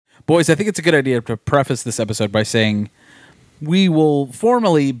Boys, I think it's a good idea to preface this episode by saying we will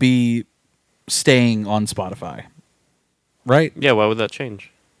formally be staying on Spotify. Right? Yeah, why would that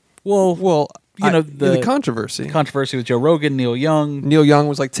change? Well, the controversy. Controversy with Joe Rogan, Neil Young. Neil Young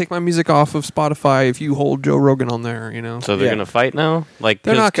was like, take my music off of Spotify if you hold Joe Rogan on there, So they're going to fight now? Like,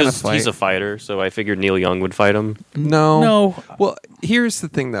 they're not going to fight. He's a fighter, so I figured Neil Young would fight him. No. Well, here's the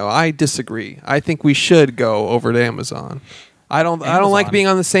thing, though. I disagree. I think we should go over to Amazon. I don't like being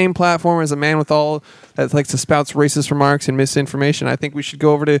on the same platform as a man with all that likes to spouts racist remarks and misinformation. I think we should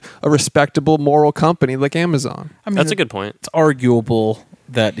go over to a respectable, moral company like Amazon. I mean, that's a good point. It's arguable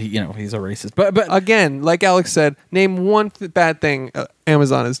that he's a racist, but again, like Alex said, name one bad thing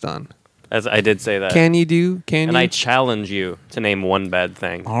Amazon has done. As I did say that. Can you? And I challenge you to name one bad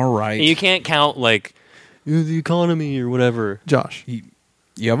thing. All right. And you can't count like the economy or whatever. Josh,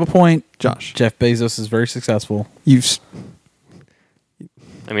 you have a point. Josh, Jeff Bezos is very successful.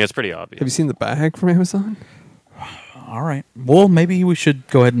 I mean, it's pretty obvious. Have you seen the bag from Amazon? All right. Well, maybe we should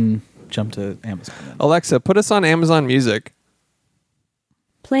go ahead and jump to Amazon then. Alexa, put us on Amazon Music.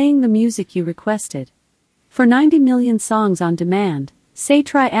 Playing the music you requested. For 90 million songs on demand, say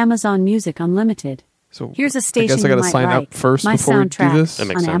try Amazon Music Unlimited. So here's a station I guess I you gotta might sign like. up first My before we do soundtrack this. That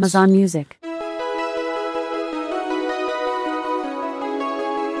makes on sense. Amazon Music.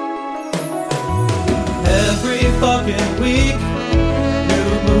 Every fucking week,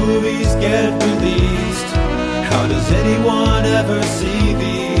 new movies get released. How does anyone ever see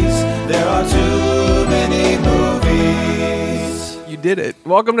these? There are too many movies. You did it.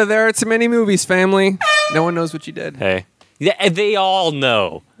 Welcome to There Are Too Many Movies, family. No one knows what you did. Hey. Yeah, they all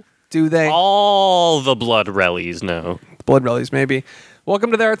know. Do they? All the blood rallies know. Blood rallies, maybe.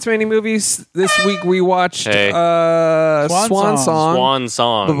 Welcome to There Are Too Many Movies. This week we watched Swan Swan Song. Swan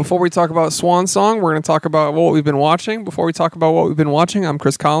Song. But before we talk about Swan Song, we're going to talk about what we've been watching. Before we talk about what we've been watching, I'm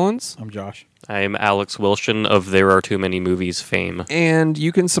Chris Collins. I'm Josh. I'm Alex Wilson of There Are Too Many Movies fame. And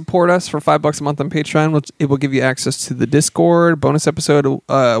you can support us for $5 a month on Patreon, which it will give you access to the Discord, bonus episode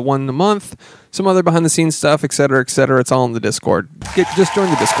one a month, some other behind-the-scenes stuff, etc., etc. It's all in the Discord. Just join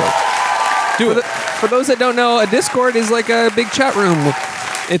the Discord. For those that don't know, a Discord is like a big chat room.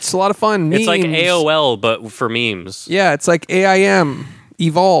 It's a lot of fun. Memes. It's like AOL, but for memes. Yeah, it's like AIM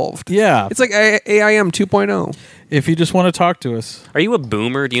evolved. Yeah. It's like AIM 2.0. If you just want to talk to us. Are you a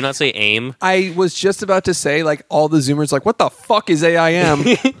boomer? Do you not say AIM? I was just about to say, like, all the Zoomers, like, what the fuck is AIM?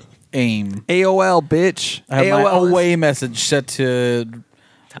 AIM. AOL, bitch. I have AOL my away message set to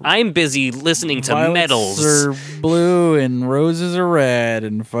I'm busy listening to violets metals. are blue and roses are red,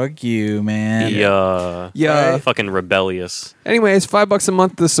 and fuck you, man. Yeah. Fucking rebellious. Anyways, $5 a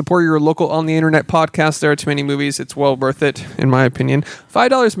month to support your local on the internet podcast. There are too many movies. It's well worth it, in my opinion.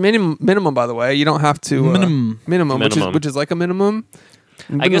 $5 minimum, by the way. You don't have to minimum, which is like a minimum.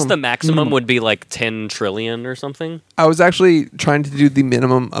 I guess the maximum would be like 10 trillion or something. I was actually trying to do the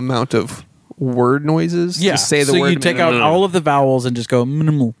minimum amount of word noises. Yeah. To say the so word. you take out all of the vowels and just go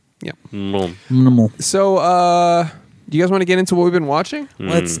minimal. Yeah. Minimal. So, do you guys want to get into what we've been watching?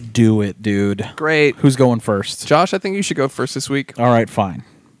 Let's do it, dude. Great. Who's going first? Josh, I think you should go first this week. All right, fine.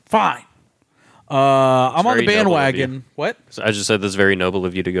 I'm on the very noble of bandwagon. you. What? So I just said this is very noble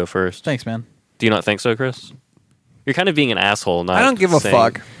of you to go first. Thanks, man. Do you not think so, Chris? You're kind of being an asshole. Not I don't give a saying-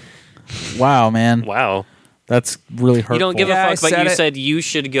 fuck. Wow, man. Wow. That's really hurtful. You don't give Yeah, a I fuck, but said you it. said you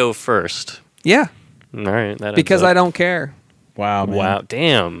should go first. Yeah. All right. That Because I don't care. Wow, man. Wow.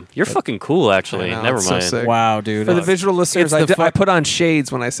 Damn. You're fucking cool, actually. I know, Never it's so mind. sick. Wow, dude. For the visual listeners, It's the I put on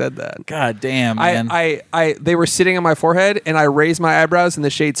shades when I said that. God damn, man. They were sitting on my forehead, and I raised my eyebrows, and the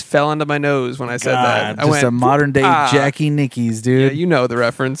shades fell onto my nose when I said that. I just went, a modern day Jackie Nickies, Yeah, dude. you know the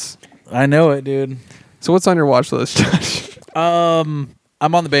reference. I know it, dude. So what's on your watch list, Josh? I'm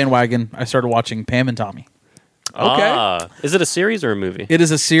on the bandwagon. I started watching Pam and Tommy. Okay. Is it a series or a movie? It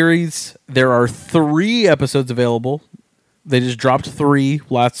is a series. There are 3 episodes available. They just dropped 3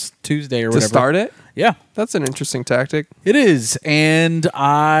 last Tuesday or To whatever. start it? Yeah, That's an interesting tactic. it is. And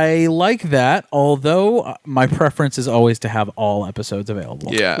I like that, although my preference is always to have all episodes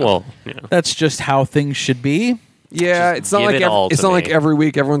available. Yeah. Well, yeah. That's just how things should be. Yeah, Just it's not give like it all it's to not like me. every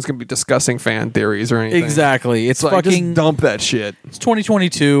week everyone's gonna be discussing fan theories or anything. Exactly. It's It's like fucking just dump that shit. It's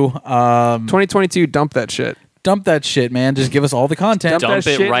 2022. 2022, dump that shit. Dump that shit, man. Just give us all the content. Dump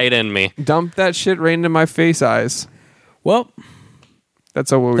that it shit. right in me. Dump that shit right into my face eyes. Well, That's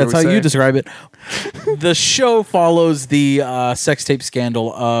how we that's would how say. you describe it. The show follows the sex tape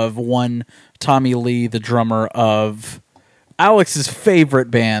scandal of one Tommy Lee, the drummer of Alex's favorite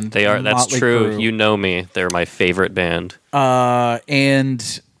band. They are. That's Motley true. Crue. You know me. They're my favorite band.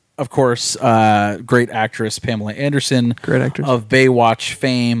 And of course, great actress Pamela Anderson. Great actress. Of Baywatch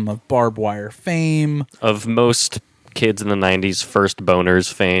fame, of Barbed Wire fame. Of most kids in the 90s, first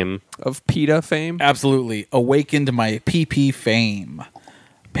boners fame. Of PETA fame. Absolutely. Awakened my PP fame.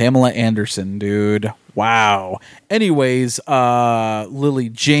 Pamela Anderson, dude. Wow. Anyways, Lily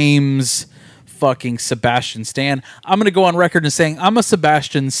James, fucking Sebastian Stan. I'm going to go on record as saying I'm a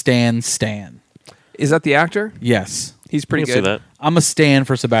Sebastian Stan. Is that the actor? Yes. He's pretty I can see good. that. I'm a stan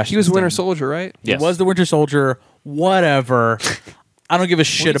for Sebastian He was Stan. Winter Soldier, right? Yes. He was the Winter Soldier. Whatever. I don't give a What are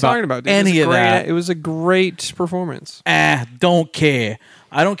shit you talking about dude? any of that. It was a great performance. Don't care.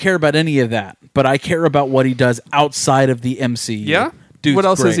 I don't care about any of that. But I care about what he does outside of the MCU. Yeah? Dude's What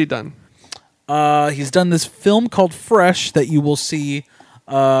else has great. he done? He's done this film called Fresh that you will see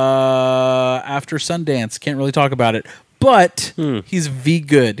after Sundance. Can't really talk about it. But he's V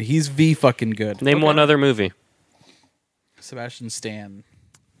good. He's V fucking good. Name one other movie. Sebastian Stan.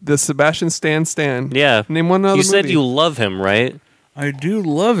 The Sebastian Stan. Yeah. Name one other You said movie. you love him, right? I do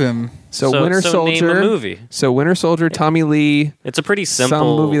love him. So Winter so Soldier. name a movie. So Winter Soldier, Tommy Lee. It's a pretty simple Some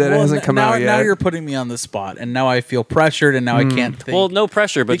movie that hasn't come now, out yet. Now you're putting me on the spot, and now I feel pressured, and now I can't think. Well, no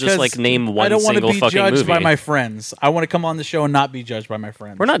pressure, but just Because like name one I don't want to single be fucking judged movie. by my friends. I want to come on the show and not be judged by my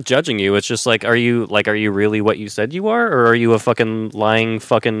friends. We're not judging you. It's just like, are you really what you said you are, or are you a fucking lying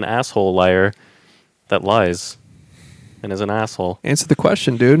fucking asshole liar that lies and is an asshole? Answer the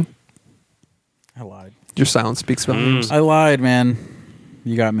question, dude. I lied. Your silence speaks volumes. I lied, man.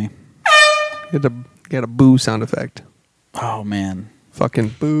 You got me. You had a boo sound effect. Oh man.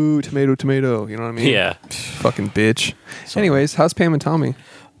 Fucking boo, tomato. You know what I mean? Yeah. Fucking bitch. Anyways, how's Pam and Tommy?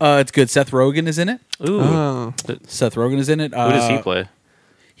 It's good. Seth Rogen is in it. Ooh. Oh. Seth Rogen is in it. Who does he play?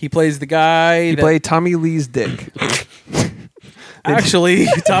 He plays the guy. He played Tommy Lee's dick. Actually,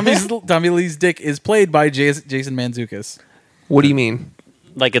 Tommy Lee's dick is played by Jason Mantzoukas. What do you mean?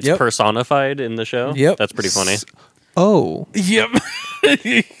 Like it's Yep. personified in the show? Yep. That's pretty funny. Oh. Yep.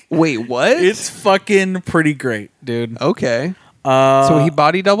 Wait, what? It's fucking pretty great, dude. okay. So he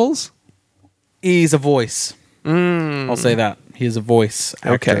body doubles? He's a voice. I'll say that. He is a voice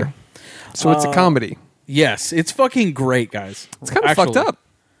actor. Okay. So it's a comedy. Yes, it's fucking great, guys. It's kind of fucked up.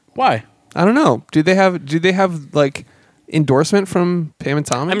 Why? I don't know. Do they have like endorsement from Pam and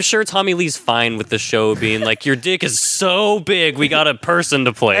Tommy? I'm sure Tommy Lee's fine with the show being like, your dick is so big, we got a person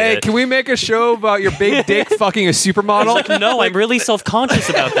to play Hey, it. can we make a show about your big dick fucking a supermodel? Like, no, I'm really self-conscious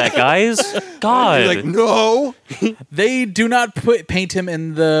about that, guys. God. He's like, no. They do not paint him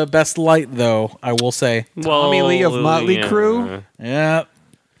in the best light, though, I will say. Tommy Lee of Motley Crue? Yeah.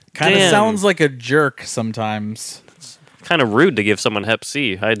 Kind of Damn. sounds like a jerk sometimes. Kind of rude to give someone Hep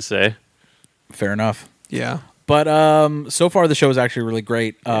C, I'd say. Fair enough. Yeah. But so far, the show is actually really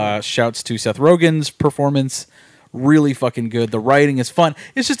great. Shouts to Seth Rogen's performance. Really fucking good. The writing is fun.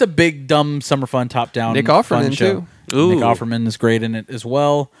 It's just a big, dumb, summer fun, top-down Nick fun Offerman, show. too. Ooh. Nick Offerman is great in it as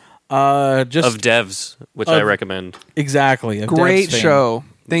well. Just Of Devs, which I recommend. exactly. a Great Devs fan. show.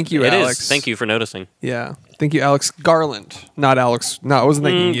 Thank you, It Alex. is. Thank you for noticing. Yeah. Thank you, Alex Garland. Not Alex. No, I wasn't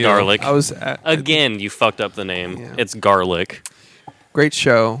thinking you. Garlic. I was Again, you fucked up the name. Yeah. It's Garlic. great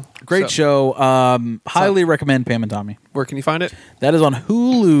show. Great So, show. Highly recommend Pam and Tommy. Where can you find it? That is on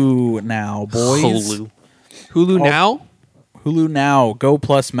Hulu now, boys. Hulu. Hulu now? Hulu now. Go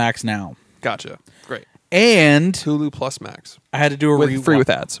Plus Max now. Gotcha. Great. And Hulu Plus Max. I had to do a With free with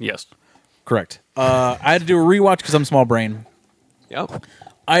ads. Yes. Correct. I had to do a rewatch because I'm small brain. Yep.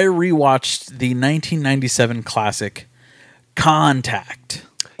 I rewatched the 1997 classic Contact.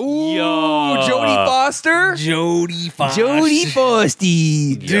 Ooh, Yo. Jodie Foster. Jodie Foster.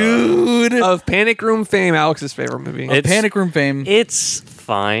 Foster. Dude. Of Panic Room fame, Alex's favorite movie. It's- Panic Room fame. It's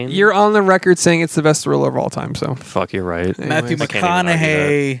fine. You're on the record saying it's the best thriller of all time, so. Fuck, you're right. Matthew I can't even argue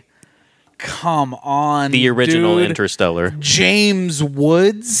McConaughey. Come on. The original dude. Interstellar. James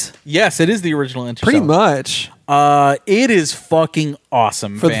Woods. Yes, it is the original Interstellar. Pretty much. It is fucking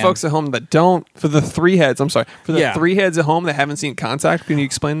awesome. For the fam. folks at home that don't, for the three heads Yeah. at home that haven't seen Contact, can you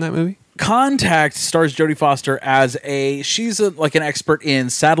explain that movie? Contact stars Jodie Foster as she's like an expert in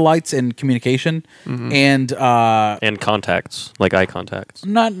satellites and communication, and And contacts, like eye contacts.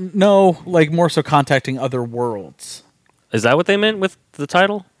 like more so contacting other worlds. Is that what they meant with the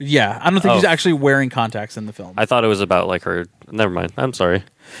title? Yeah, I don't think Oh. she's actually wearing contacts in the film. I thought it was about like her. Never mind. I'm sorry.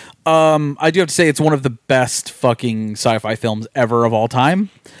 I do have to say it's one of the best fucking sci-fi films ever of all time.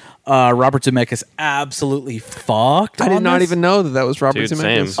 Robert Zemeckis absolutely fucked. I did on not this. even know that was Robert Dude,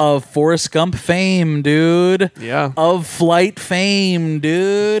 Zemeckis. same. Of Forrest Gump fame, dude. Yeah. Of Flight fame,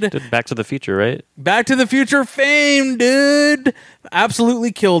 dude. Did Back to the Future, right? Back to the Future fame, dude.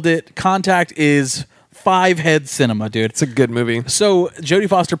 Absolutely killed it. Contact is 5-head cinema, dude. It's a good movie. So Jodie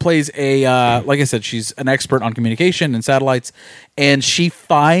Foster plays like I said, she's an expert on communication and satellites, and she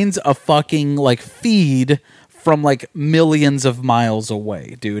finds a fucking like feed from like millions of miles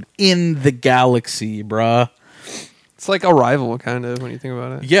away, dude, in the galaxy, bruh. It's like Arrival, kind of, when you think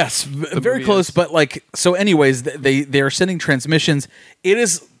about it. Yes, very movie close. is. But like, so anyways, they are sending transmissions. It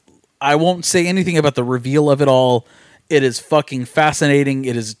is, I won't say anything about the reveal of it all. It is fucking fascinating.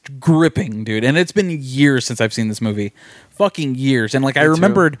 It is gripping, dude. And it's been years since I've seen this movie. Fucking years. And like, I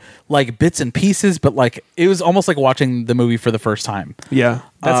remembered like bits and pieces, but like, it was almost like watching the movie for the first time. Yeah.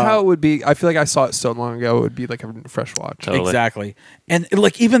 That's how it would be. I feel like I saw it so long ago, it would be like a fresh watch. Totally. Exactly. And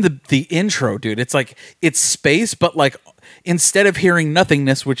like, even the intro, dude, it's like, it's space, but like, instead of hearing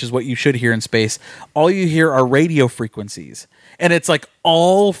nothingness, which is what you should hear in space, all you hear are radio frequencies. And it's like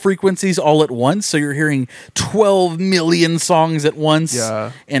all frequencies all at once. So you're hearing 12 million songs at once.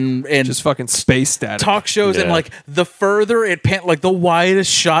 Yeah. And Just fucking space static. talk shows. And Yeah. like the further it like the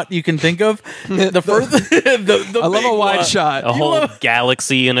widest shot you can think of, the further. the I love big a wide one. shot. A whole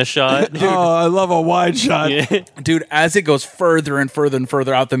galaxy in a shot. Oh, I love a wide shot. Yeah. Dude, as it goes further and further and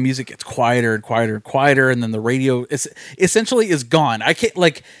further out, the music gets quieter and quieter and quieter, and then the radio essentially is gone. I can't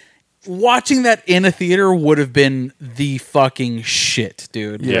like watching that in a theater would have been the fucking shit,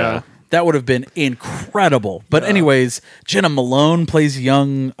 dude. Yeah. That would have been incredible. But anyways, Jenna Malone plays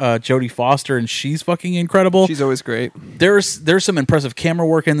young Jodie Foster, and she's fucking incredible. She's always great. There's some impressive camera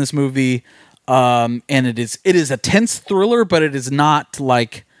work in this movie, and it is a tense thriller, but it is not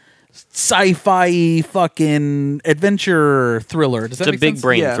like sci-fi fucking adventure thriller. Does that It's a make big sense?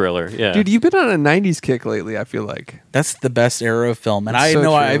 brain Yeah. thriller. Yeah. Dude, you've been on a 90s kick lately, I feel like. That's the best era of film, and That's I so know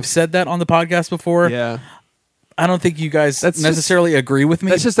true. I've said that on the podcast before. Yeah. I don't think you guys That's just- necessarily agree with me.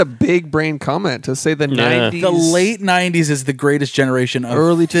 That's just a big brain comment to say the Yeah. 90s. The late 90s is the greatest generation of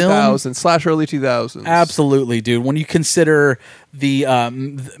early film. 2000s / early 2000s. Absolutely, dude. When you consider the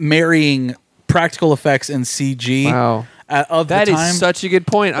marrying practical effects and CG Wow. of That the is time. such a good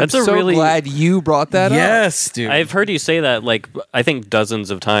point. That's I'm a so really- glad you brought that up. Yes, dude. I've heard you say that like I think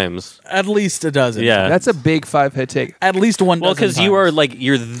dozens of times. At least a dozen. Yeah. That's a big 5-head take. At least one Well, dozen because you times. are like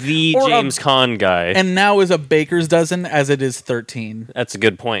you're the Or a- James Caan guy. And now is a baker's dozen as it is 13. That's a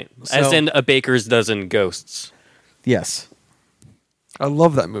good point. As So- in a baker's dozen ghosts. Yes. I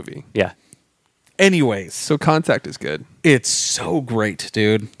love that movie. Yeah. Anyways, So Contact is good. it's so great,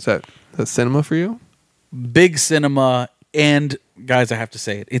 dude. Is that the cinema for you? Big cinema, and guys, I have to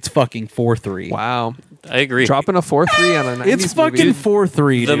say it. It's fucking 4-3. Wow. I agree. Dropping a 4-3 on a 90s It's fucking movie.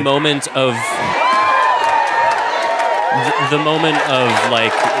 4-3, the dude. moment of the moment of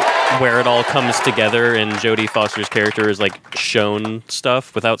like where it all comes together and Jodie Foster's character is like shown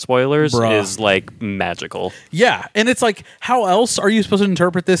stuff without spoilers Bruh. is like magical. Yeah, and it's like, how else are you supposed to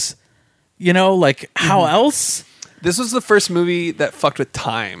interpret this? You know, like, how else? This was the first movie that fucked with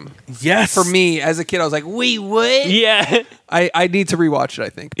time. Yes. For me, as a kid, I was like, wait, what? Yeah. I need to rewatch it, I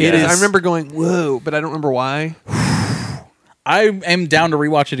think. It Because is- I remember going, whoa, but I don't remember why. I am down to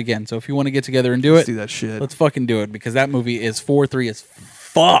rewatch it again. So if you want to get together and do Let's it, do that shit. let's fucking do it, because that movie is 4-3 as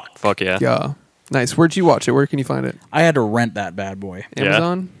fuck. Fuck yeah. Yeah. Nice. Where'd you watch it? Where can you find it? I had to rent that bad boy. Yeah.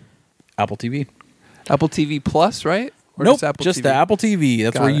 Amazon? Apple TV. Apple TV Plus, right? Or Nope, Apple just TV? the Apple TV.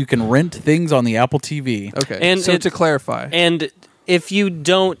 That's Got where it. you can rent things on the Apple TV. Okay. And so it- to clarify, And if you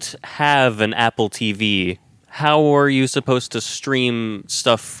don't have an Apple TV, how are you supposed to stream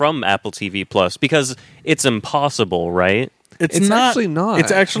stuff from Apple TV Plus? Because it's impossible, right? It's actually not.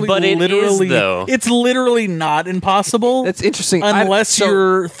 It's actually But it is, literally though. It's literally not impossible. that's interesting. unless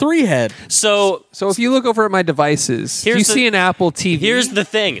you're 3-head. So So if you look over at my devices, Here's you the- see an Apple TV. here's the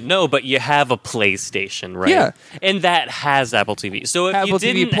thing. No, but you have a PlayStation, right? Yeah. And that has Apple TV. So if Apple you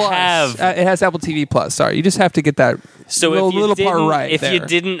TV didn't Plus. have It has Apple TV Plus. Sorry, you just have to get that So little, if you little part didn't- right. if there. you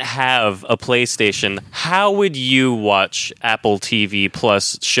didn't have a PlayStation, how would you watch Apple TV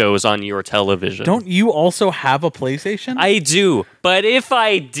Plus shows on your television? Don't you also have a PlayStation? I do, but if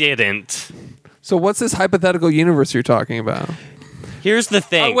I didn't, So what's this hypothetical universe you're talking about? here's the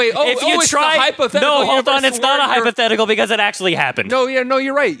thing. Oh, wait. Oh, if you it's the try, hypothetical no, hold on, universe it's not a where you're- hypothetical because it actually happened. No,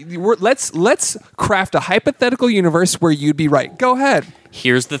 you're right. Let's craft a hypothetical universe where you'd be right. Go ahead.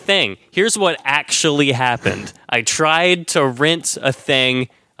 Here's the thing. Here's what actually happened. I tried to rent a thing.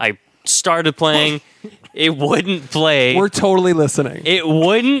 I started playing. It wouldn't play. We're totally listening. It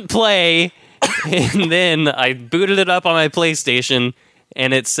wouldn't play. And then I booted it up on my PlayStation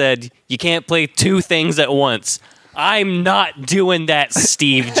and it said, you can't play two things at once. I'm not doing that,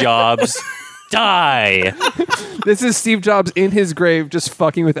 Steve Jobs. Die. This is Steve Jobs in his grave just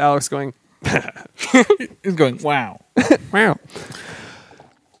fucking with Alex going, He's going, wow. wow.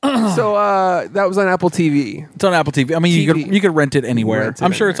 So that was on Apple TV. It's on Apple TV. I mean, TV. you could rent it anywhere. Rent it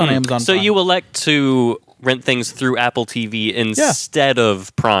I'm sure it's on anywhere. Amazon. So Prime. you elect to rent things through Apple TV instead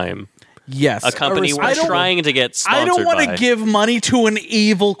of Prime, yes, a company we're I don't- trying to get sponsored I don't want by. to give money to an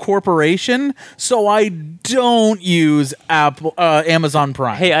evil corporation, so I don't use Amazon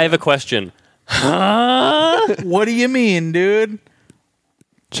Prime. Hey, I have a question. What do you mean, dude?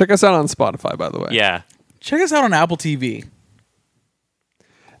 Check us out on Spotify, by the way. Yeah. Check us out on Apple TV.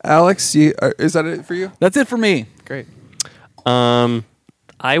 Alex, is that it for you? That's it for me. Great.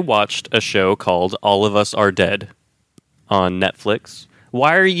 I watched a show called All of Us Are Dead on Netflix.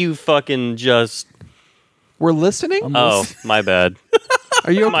 Why are you fucking just... We're listening? Oh, my bad.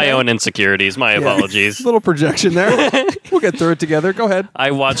 Are you okay? My own insecurities. My apologies. Little projection there. We'll get through it together. Go ahead.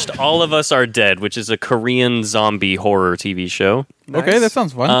 I watched All of Us Are Dead, which is a Korean zombie horror TV show. Okay, that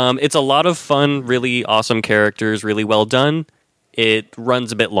sounds fun. It's a lot of fun, really awesome characters, really well done. It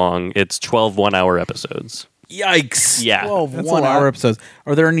runs a bit long. It's 12 one-hour episodes. Yikes. Yeah. 12 That's a one-hour lot. episodes.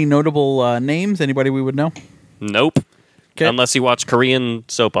 Are there any notable names? Anybody we would know? Nope. 'Kay. Unless you watch Korean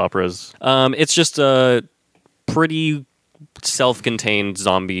soap operas. It's just a pretty self-contained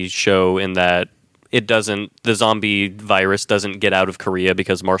zombie show in that the zombie virus doesn't get out of Korea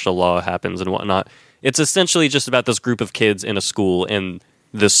because martial law happens and whatnot. It's essentially just about this group of kids in a school, and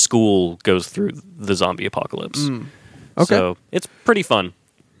the school goes through the zombie apocalypse. Okay. So it's pretty fun.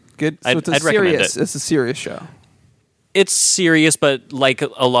 Good. So I'd recommend it. It's a serious show. It's serious, but like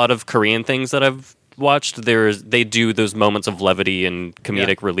a lot of Korean things that I've watched, they do those moments of levity and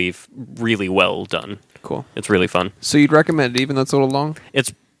comedic relief really well done. Cool. It's really fun. So you'd recommend it, even though it's a little long?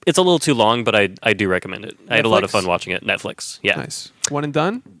 It's a little too long, but I do recommend it. I had a lot of Netflix? fun watching it. Netflix. Yeah. Nice. One and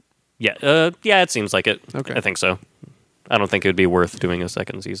done? Yeah. Yeah, it seems like it. Okay. I think so. I don't think it would be worth doing a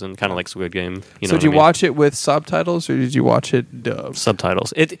second season, kind of like Squid Game. You know So what did you I mean? watch it with subtitles or did you watch it dubbed?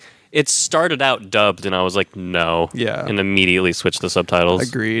 Subtitles. It started out dubbed, and I was like, no. Yeah. And immediately switched to subtitles.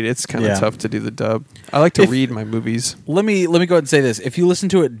 Agreed. It's kind of Yeah. tough to do the dub. I like to If- read my movies. Let me go ahead and say this. If you listen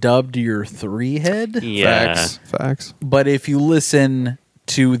to it dubbed, you're 3 head. Yeah. Facts. But if you listen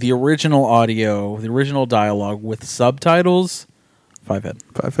to the original audio, the original dialogue with subtitles, 5 head.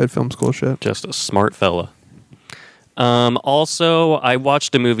 5 head film school shit. Just a smart fella. Also, I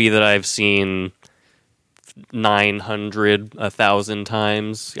watched a movie that I've seen 900, 1,000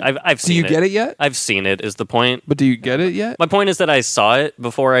 times. I've Do seen you it. get it yet? I've seen it, is the point. But do you get it yet? My point is that I saw it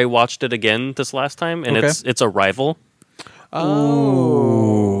before I watched it again this last time, and Okay. it's Arrival.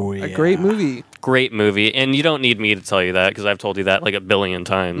 Oh, Ooh, a great yeah. movie. Great movie, and you don't need me to tell you that because I've told you that like a billion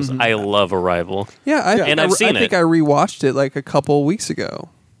times. I love Arrival. Yeah, And I've seen I think it. I rewatched it like a couple weeks ago.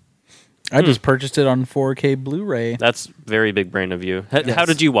 I just purchased it on 4K Blu-ray. That's very big brain of you. Yes. How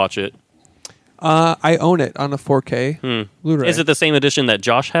did you watch it? I own it on a 4K Blu-ray. Is it the same edition that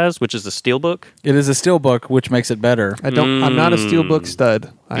Josh has, which is the Steelbook? It is a steelbook, which makes it better. I'm not a steelbook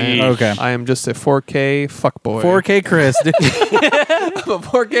stud. Okay. I am just a 4K fuckboy. 4K Chris. dude. I'm a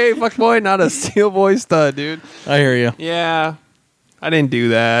 4K fuckboy, not a steelboy stud, dude. I hear you. Yeah, I didn't do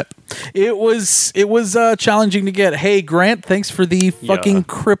that. It was challenging to get. Hey Grant, thanks for the fucking Yeah.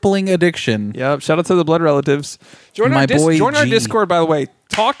 crippling addiction. Yep. Shout out to the blood relatives. Join My boy join our G. Discord, by the way.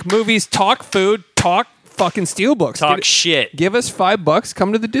 Talk movies, talk food, talk fucking steelbooks. Talk shit. Give us $5.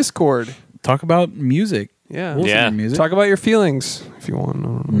 Come to the Discord. Talk about music. Yeah. We'll Yeah. sing music. Talk about your feelings if you want.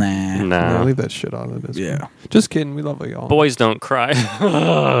 No, Nah. leave that shit out of this. Yeah. Just kidding. We love y'all. Boys don't cry.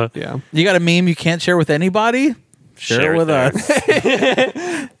 Yeah. You got a meme you can't share with anybody? Share it with there.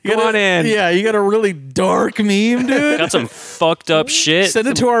 us. Come on in. Yeah, you got a really dark meme, dude. Got some fucked up shit. Send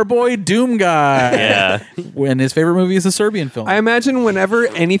it to our boy Doom Guy. Yeah. When his favorite movie is a Serbian film. I imagine whenever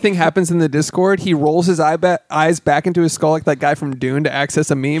anything happens in the Discord, he rolls his eyes back into his skull like that guy from Dune to access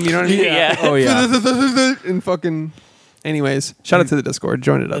a meme. You know what I mean? Yeah. Oh yeah. And fucking. Anyways, shout out to the Discord.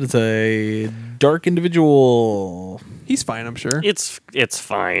 Join it up. That's a dark individual. He's fine, I'm sure. It's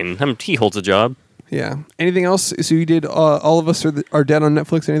fine. He holds a job. Yeah. Anything else? So you did All of Us Are Dead on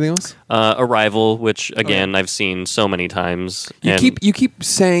Netflix. Anything else? Arrival, which again I've seen so many times. You and keep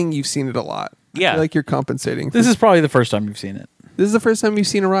saying you've seen it a lot. I Yeah. feel like you're compensating. This is probably the first time you've seen it. This is the first time you've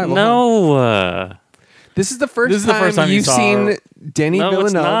seen Arrival. huh? no. This is the first, This is the first time you you've saw- seen Denny No, it's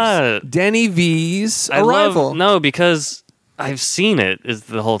Villeneuve's not. Denny V's I Arrival. love no because I've seen it is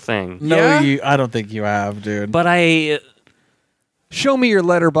the whole thing. No, Yeah? I don't think you have, dude. But Show me your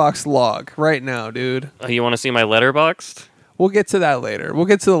letterbox log right now, dude. you want to see my letterboxed? We'll get to that later. We'll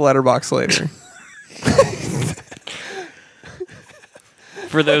get to the letterbox later.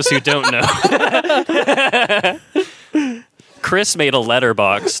 For those who don't know. Chris made a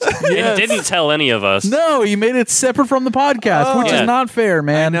letterboxd and didn't tell any of us. No, you made it separate from the podcast, which Yeah. is not fair,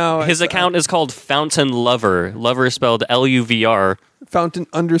 man. No, His account is called Fountain Lover. Lover spelled LUVR.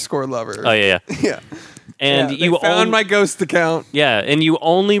 Fountain_lover. Oh yeah. Yeah. And Yeah, you they found on- my ghost account. and you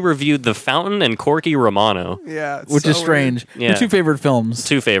only reviewed The Fountain and Corky Romano. Yeah. it's Which so is strange. Yeah. Your two favorite films.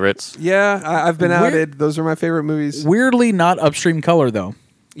 Two favorites. weird. Yeah, I've been Weird- outed. Those are my favorite movies. Weirdly not Upstream Color, though.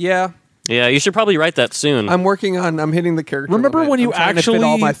 Yeah. Yeah, you should probably write that soon. I'm hitting the character. Remember limit. when you I'm trying to fit actually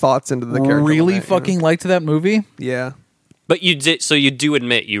all my thoughts into the character? really limit, you know? fucking liked that movie? Yeah. But you did, so you do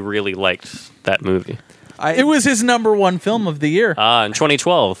admit you really liked that movie. It was his number one film of the year. In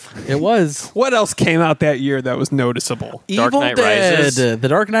 2012. It was. What else came out that year that was noticeable? Dark Evil Knight Dead. Rises. The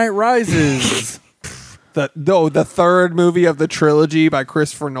Dark Knight Rises. The third movie of the trilogy by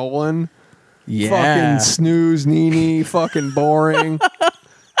Christopher Nolan. Yeah. Fucking snooze, Nini. Fucking boring.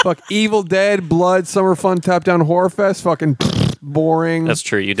 Fuck Evil Dead, Blood, Summer Fun, Top Down Horror Fest. Fucking boring. That's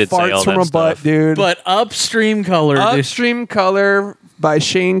true. You did say Farts all from that a stuff. butt, dude. But Upstream Color. Upstream Color by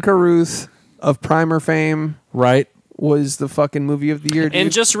Shane Carruth of Primer fame Right. was the fucking movie of the year, dude.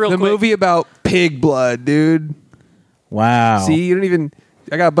 And just real the quick- movie about pig blood, dude. Wow. See, you don't even.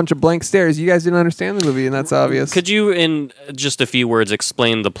 I got a bunch of blank stares. You guys didn't understand the movie, and that's obvious. Could you, in just a few words,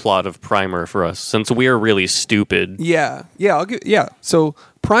 explain the plot of Primer for us, since we're really stupid? Yeah. So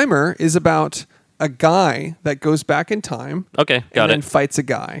Primer is about a guy that goes back in time Okay, got and then it. fights a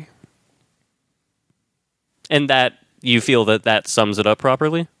guy. And that you feel that sums it up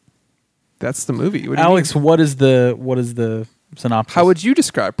properly? That's the movie. What do you Alex, mean? what is the synopsis? How would you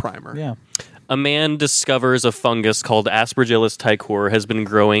describe Primer? Yeah. A man discovers a fungus called Aspergillus ticor has been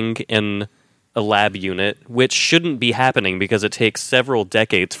growing in a lab unit, which shouldn't be happening because it takes several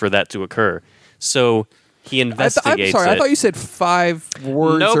decades for that to occur. So he investigates I'm sorry. it. I thought you said 5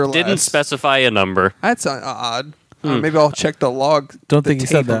 words or Nope, less. didn't specify a number. That's odd. Maybe I'll check the log. Don't the think you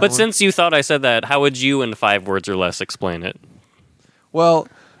said tape that. on But one. since you thought I said that, how would you, in 5 words or less, explain it? Well,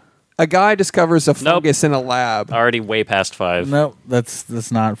 a guy discovers a fungus in a lab. Already way past 5. No,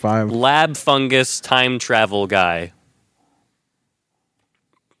 that's not 5. Lab fungus time travel guy.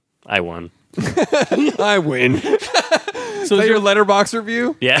 I won. I win. So Is that your letterbox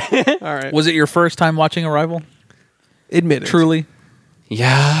review? Yeah. All right. was it your first time watching Arrival? Admit it. Truly?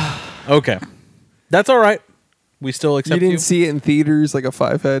 yeah. Okay. That's all right. We still You accept didn't you. see it in theaters like a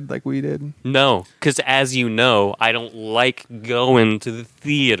 5-head like we did. No, because as you know, I don't like going to the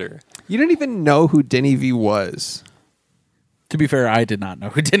theater. You didn't even know who Denny V was. To be fair, I did not know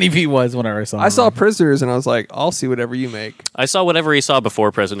who Denny V was whenever I saw him. I saw Prisoners and I was like, I'll see whatever you make. I saw whatever he saw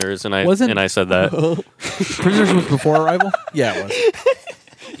before Prisoners, and I Wasn't- said that. Prisoners was before Arrival? Yeah, it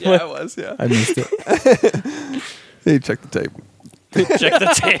was. Yeah, it was, yeah. I missed it. Hey, check the tape. Check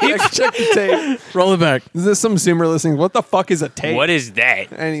the tape. Check the tape. Roll it back. Is this some Zoomer listening? What the fuck is a tape? What is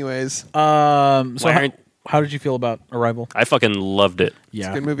that? Anyways, So Why how did you feel about Arrival? I fucking loved it.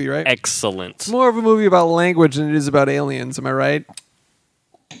 Yeah. good movie, right? Excellent. It's more of a movie about language than it is about aliens. Am I right?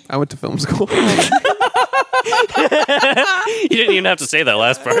 I went to film school. You didn't even have to say that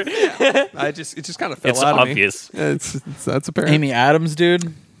last part. It just kind of fell It's out obvious. of me. That's apparent. Amy Adams,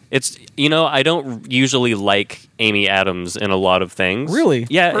 dude. It's I don't usually like Amy Adams in a lot of things. Really?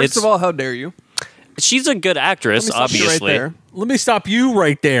 Yeah. First of all, how dare you? she's a good actress. Let me stop you Obviously, right there. Let me stop you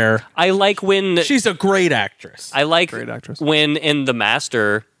right there. I like when She's a great actress. I like Great actress. when in The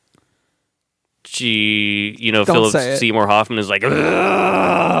Master, she, say Philip it. Seymour Hoffman is like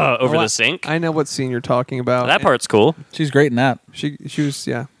 "Ugh," over the sink. I know what scene you're talking about. That part's cool. She's great in that. She was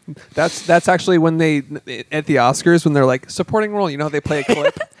That's actually when they at the Oscars when they're like supporting role. You know how they play a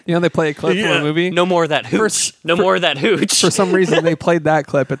clip. They play a clip for a movie. No more of that hooch. More of that hooch. For some reason, they played that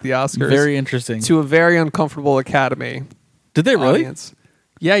clip at the Oscars. Very interesting. to a very uncomfortable Academy Did they really? audience.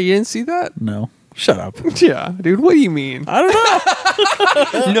 Yeah, you didn't see that? No. Shut up. Yeah, dude. What do you mean? I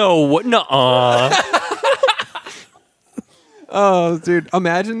don't know. No, what? Nuh-uh. Oh, dude.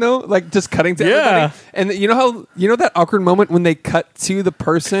 Imagine though, like just cutting to Yeah. everybody, and you know that awkward moment when they cut to the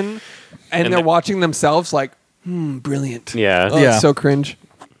person and they're the- watching themselves, like, brilliant. Yeah, Oh, Yeah. it's so cringe.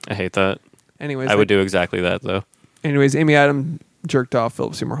 I hate that. Anyways, I would do exactly that though, Anyways, Amy Adams jerked off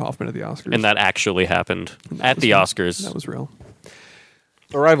Philip Seymour Hoffman at the Oscars, and that actually happened at the Oscars. that was real.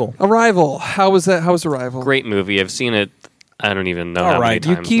 Arrival. Arrival. How was that? How was Arrival? Great movie. I've seen it. I don't even know All how right. many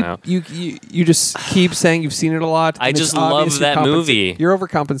You times keep now. you just keep saying you've seen it a lot. I and it's just love obvious you're that compensa- movie. You're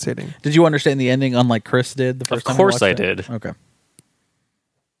overcompensating. Did you understand the ending unlike Chris did the first time? you course watched I it? did. Okay.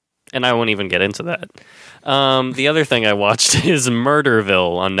 And I won't even get into that. The other thing I watched is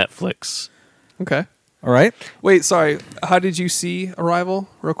Murderville on Netflix. Okay. All right. Wait, sorry. How did you see Arrival?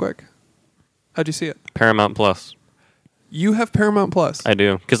 Real quick. How'd you see it? Paramount Plus. You have Paramount Plus. I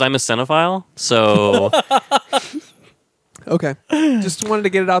do, because I'm a cinephile. So Okay. Just wanted to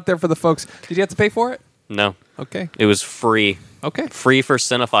get it out there for the folks. Did you have to pay for it? no, Okay. it was free. Okay. Free for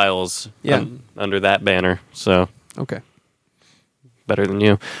cinephiles. Yeah. Under that banner. So Okay. better than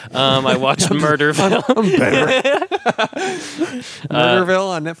you. I watched Murderville. I'm better. Murderville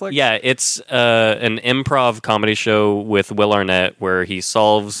on Netflix? Yeah, it's an improv comedy show with Will Arnett where he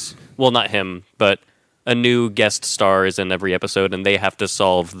solves, well, not him, but a new guest star is in every episode, and they have to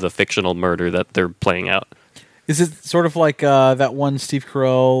solve the fictional murder that they're playing out. Is it sort of like that one Steve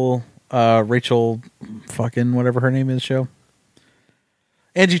Carell, Rachel, fucking whatever her name is show?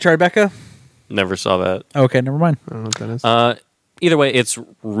 Angie Tribeca? Never saw that. Okay, never mind. I don't know what that is. Either way, it's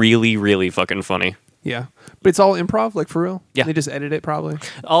really, really fucking funny. Yeah. But it's all improv, like for real? Yeah. They just edit it probably?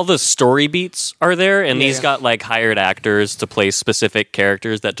 All the story beats are there, and Yeah, he's yeah. got like hired actors to play specific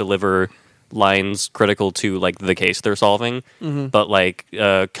characters that deliver lines critical to like the case they're solving. But like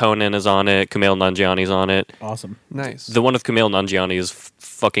Conan is on it, Kumail Nanjiani's on it. Awesome. Nice. The one with Kumail Nanjiani is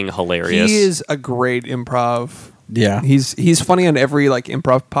fucking hilarious. He is a great improv. Yeah. He's funny on every like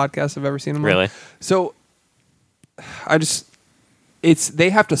improv podcast I've ever seen him on. Really? So they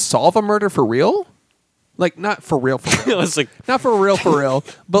have to solve a murder for real? Like not for real for It real. was like, Not for real,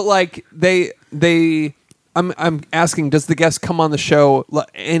 but like I'm asking, does the guest come on the show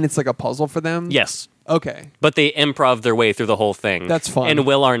and it's like a puzzle for them? yes. Okay. But they improv their way through the whole thing. That's fun. And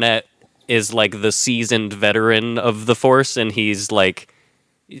Will Arnett is like the seasoned veteran of the force, and he's like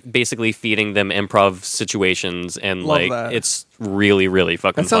basically feeding them improv situations, and Love like that. it's really, really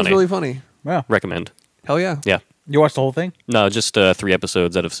fucking That sounds funny. really funny. Wow. Recommend. Hell yeah. Yeah. You watched the whole thing? No, just 3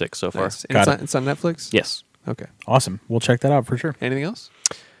 episodes out of 6 so far. Nice. And Got it's on Netflix? Yes. Okay. Awesome. We'll check that out for sure. Anything else?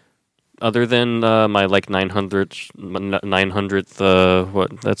 Other than my like 900th,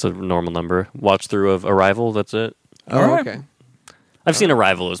 what? That's a normal number. Watch through of Arrival. That's it. Oh, All right. okay. I've seen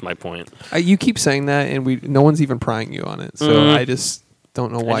Arrival. Is my point. You keep saying that, and no one's even prying you on it. So I just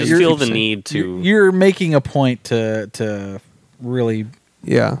don't know why. I you just feel keep the saying- need to. You're making a point to really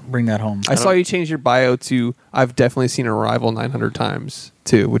Yeah. bring that home. I saw you change your bio to "I've definitely seen Arrival 900 times"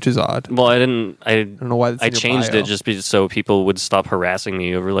 too, which is odd. Well, I didn't. I don't know why that's I in your changed bio. it just so people would stop harassing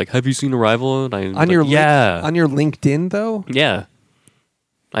me over like, "Have you seen Arrival?" And I On your yeah on your LinkedIn though. yeah.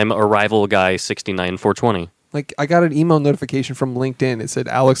 I'm Arrival guy 69420. Like I got an email notification from LinkedIn. It said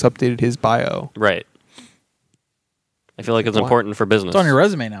Alex updated his bio. Right. I feel like it's Why? important for business. It's on your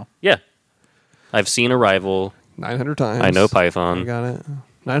resume now. Yeah. I've seen Arrival. 900 times. I know I Python. got it.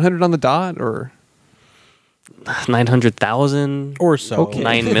 900 on the dot or 900,000 Or so. Okay.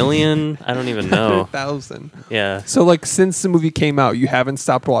 9 million. I don't even know. 100,000. Yeah. So like since the movie came out, you haven't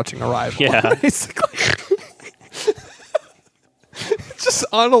stopped watching Arrival. Yeah. Basically. Just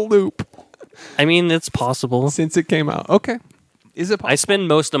on a loop I mean, it's possible. since it came out. Okay. Is it I spend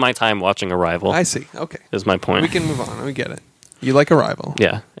most of my time watching Arrival. I see. Okay. is my point. We can move on. We get it. You like Arrival.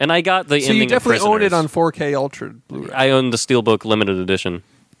 Yeah. And I got the So ending you definitely of own it Prisoners. on 4K Ultra Blu-ray. I own the Steelbook limited edition.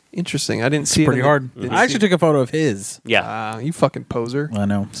 Interesting. I didn't see it. Pretty in the- hard. didn't I actually see- took a photo of his. Yeah. You fucking poser. I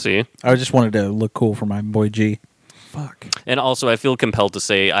know. See? I just wanted to look cool for my boy G. Fuck. And also, I feel compelled to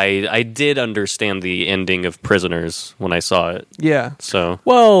say I did understand the ending of Prisoners when I saw it. Yeah. So,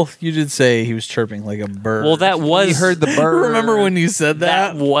 Well, you did say he was chirping like a bird. well, that was You heard the bird. Remember when you said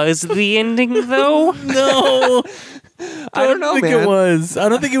that that? was the ending, though. No. I don't know, think man. it was. I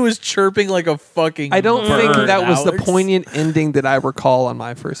don't think it was chirping like a fucking I don't think bird, that was the Alex. poignant ending that I recall on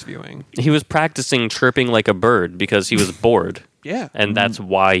my first viewing. He was practicing chirping like a bird because he was bored, Yeah. and that's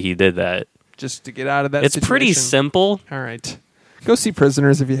why he did that. Just to get out of that It's pretty situation. simple. All right. Go see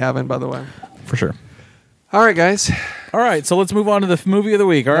Prisoners if you haven't, by the way. For sure. All right, guys. All right, so let's move on to the movie of the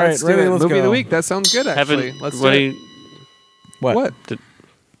week. All right, Let's do ready? it. Let's Movie go. of the week. That sounds good, actually. Haven't Let's what do do it. you- What?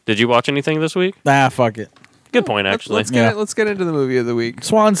 did you watch anything this week? Ah, fuck it. Good point, actually. Let's get into the movie of the week.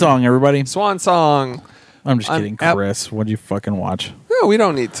 Swan song, everybody. Swan Song. I'm just I'm kidding, at- Chris. What'd you fucking watch? No, we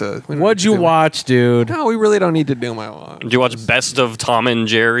don't need to. we don't What'd need to you do- watch, dude? No, we really don't need to do my watch. Did you watch Best of Tom and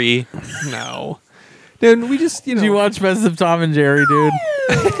Jerry? No. Dude, we just, Did you watch Best of Tom and Jerry, dude?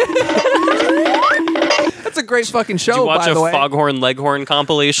 That's a great fucking show, Did you watch by a the way. Foghorn Leghorn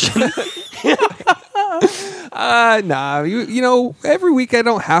compilation? Nah, you know, every week I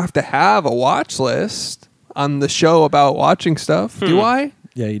don't have to have a watch list on the show about watching stuff. Do I?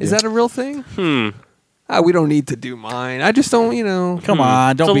 Yeah, you do. Is that a real thing? We don't need to do mine. I just don't, you know. Come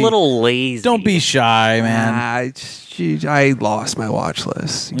on, It's don't a be little lazy. don't be shy, man. I lost my watch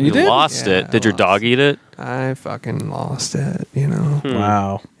list. You did? lost Yeah, it. Did I your dog eat it? I fucking lost it, you know.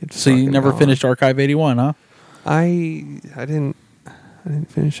 Wow. It's So you fucking never gone. finished Archive 81, huh? I didn't. I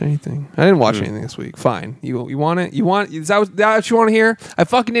didn't finish anything. I didn't watch anything this week. Fine. You want it? Is that what you want to hear? I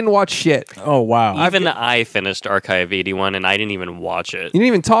fucking didn't watch shit. Oh wow. Even I finished Archive 81 and I didn't even watch it. You didn't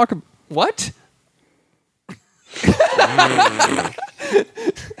even talk. What?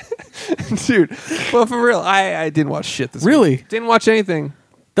 Dude, well, for real, I didn't watch shit this Really? week. Didn't watch anything.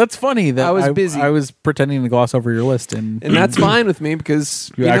 That's funny that I was busy. I was pretending to gloss over your list and And that's fine with me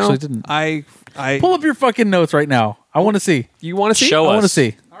because You actually didn't. I pull up your fucking notes right now. I want to see. You want to see? Show I want to us.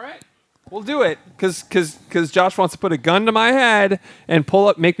 see. All right, we'll do it because Josh wants to put a gun to my head and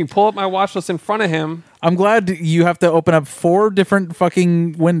make me pull up my watch list in front of him. I'm glad you have to open up 4 different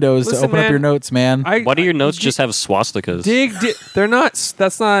fucking windows Listen, to open up man, your notes, man. Why do your notes just have swastikas? They're not.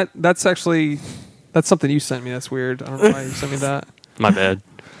 That's actually something you sent me. That's weird. I don't know why you sent me that. My bad.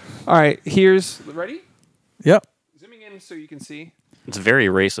 All right, here's ready. Yep. Zooming in so you can see. It's very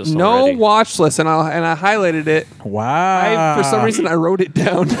racist No already. watch list, and I highlighted it. Wow. For some reason, I wrote it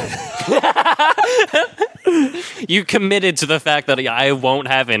down. You committed to the fact that I won't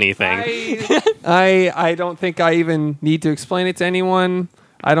have anything. I don't think I even need to explain it to anyone.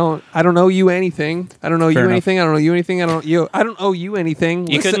 I don't owe you anything. I don't owe Fair you enough. anything. I don't owe you anything. I don't owe you anything.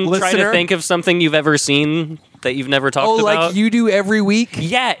 You couldn't try to think of something you've ever seen that you've never talked about? like you do every week.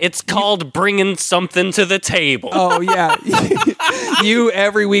 Yeah, it's called bringing something to the table. Oh yeah, you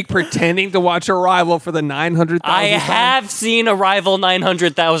every week pretending to watch Arrival for the 900,000th I time. have seen Arrival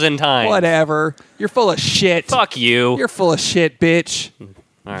 900,000 times. Whatever. You're full of shit. Fuck you. You're full of shit, bitch.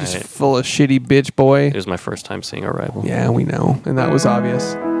 All Just right. full of shitty bitch boy. It was my first time seeing Arrival. Yeah, we know, and that was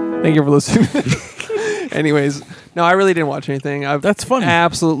obvious. Thank you for listening. Anyways, no, I really didn't watch anything. That's funny.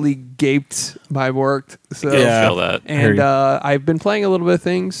 Absolutely gaped my work. So Yeah. I feel that. and I've been playing a little bit of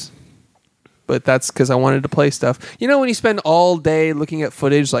things, but that's because I wanted to play stuff. You know, when you spend all day looking at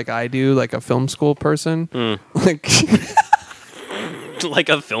footage, like I do, like a film school person, like Like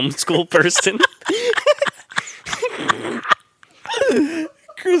a film school person.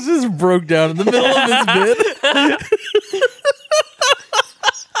 Chris just broke down in the middle of his bit.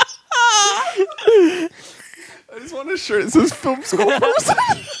 I just want a shirt that says film school person.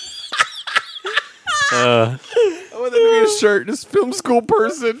 I want that to be a shirt, just film school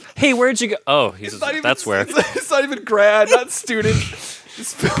person. Hey, where'd you go? Oh, that's where. It's not even grad, not student.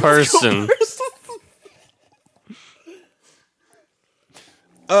 Just film Person.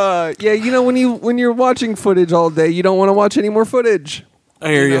 Yeah, you know when you're watching footage all day, you don't want to watch any more footage. I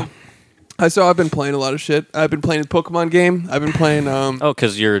hear you. So I've been playing a lot of shit. I've been playing the Pokemon game. I've been playing Oh,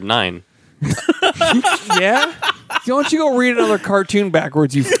 because you're 9. yeah. Why don't you go read another cartoon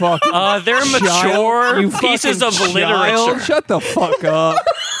backwards, you fucking They're mature you pieces of fucking literature. child. Shut the fuck up.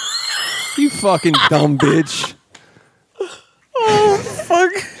 You fucking dumb bitch. Oh,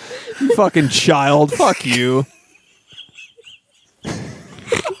 fuck. You fucking child. Fuck you.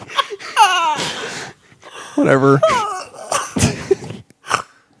 Whatever.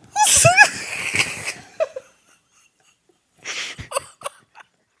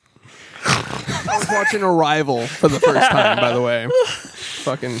 I was watching Arrival for the first time, by the way.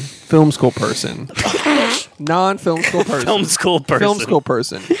 Fucking film school person. Non-film school person. Film school person. Film school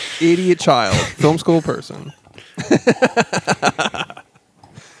person. Idiot child. Film school person.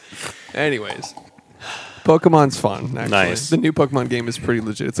 Anyways. Pokemon's fun, actually. Nice. The new Pokemon game is pretty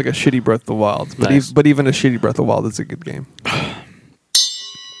legit. It's like a shitty Breath of the Wild. But, Nice. but even a shitty Breath of the Wild is a good game.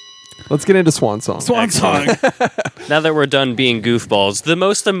 Let's get into Swan Song. Swan Song. Now that we're done being goofballs, the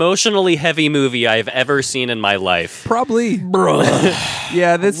most emotionally heavy movie I've ever seen in my life. Probably. Bro.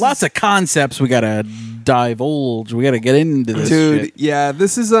 Yeah, this Lots of concepts we gotta divulge. We gotta get into this Dude, shit. yeah,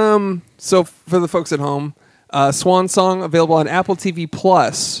 this is so for the folks at home, Swan Song available on Apple TV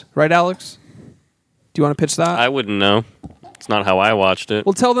Plus, right, Alex? Do you want to pitch that? I wouldn't know. It's not how I watched it.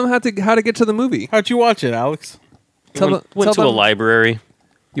 Well, tell them how to get to the movie. How'd you watch it, Alex? Went to a library.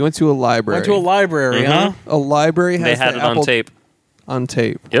 You went to a library. Went to a library, huh? A library has They had the it on Apple tape. On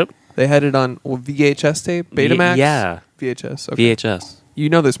tape. Yep. They had it on VHS tape, Betamax. Yeah. VHS. Okay. VHS. You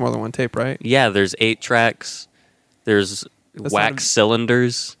know there's more than one tape, right? Yeah, there's 8 tracks. There's That's wax not a-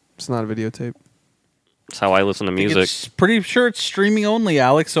 cylinders. It's not a videotape. That's how I listen to music. It's pretty sure it's streaming only,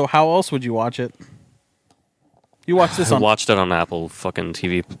 Alex. So how else would you watch it? You watch this I on. watched it on Apple fucking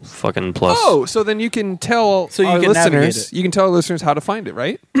TV fucking Plus. Oh, so then you can tell So you our can navigate listeners. it. You can tell our listeners how to find it,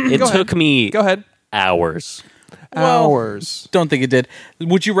 right? it Go took ahead. me Go ahead. hours. Well, Hours. Don't think it did.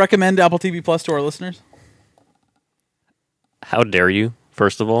 Would you recommend Apple TV Plus to our listeners? How dare you,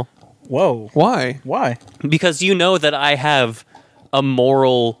 first of all? Whoa. Why? Why? Because you know that I have a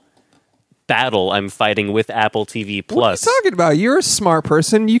moral battle I'm fighting with Apple TV Plus. What are you talking about? You're a smart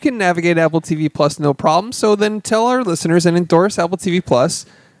person. You can navigate Apple TV Plus no problem. So then tell our listeners and endorse Apple TV Plus.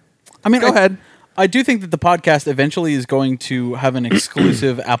 I mean, Go ahead. I do think that the podcast eventually is going to have an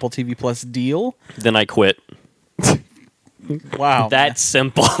exclusive Apple TV Plus deal. Then I quit. Wow. That's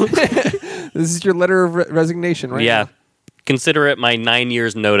simple. This is your letter of resignation, right? Yeah. Consider it my 9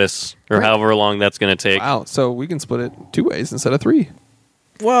 years notice, or however long that's going to take. Wow. So we can split it 2 ways instead of 3.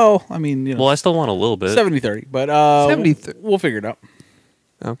 Well, I mean, you know, Well, I still want a little bit. 70-30, but 70-30. we'll figure it out.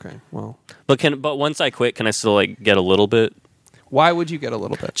 Okay. Well, But once I quit, can I still like get a little bit? why would you get a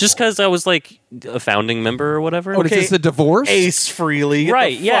little bit? Just because I was like a founding member or whatever. What is this, a divorce? Ace Frehley. Get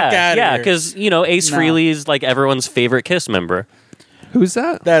Right? the fuck Yeah, outta yeah. here. Because Ace No. Frehley is like everyone's favorite Kiss member. Who's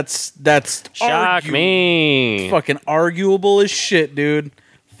that? That's Shock me. Fucking arguable as shit, dude.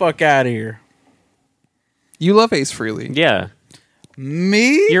 Fuck out of here. You love Ace Frehley. Yeah.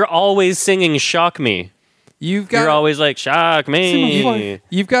 Me? You're always singing "Shock Me." You've got. You're always like "Shock me."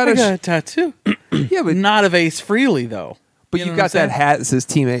 You've got I a. got a tattoo. Yeah, but Not of Ace Frehley though. but You you've know what got I'm that saying? hat that says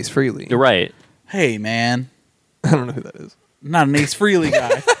Team Ace Frehley. You're right. Hey man, I don't know who that is. not an Ace Frehley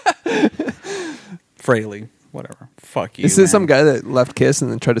guy. Frehley, whatever. Fuck you. Is this man. some guy that left Kiss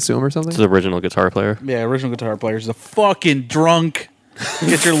and then tried to sue him or something? It's the original guitar player. Yeah, original guitar player is a fucking drunk.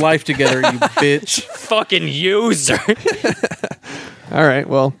 Get your life together, you bitch. Fucking user. All right.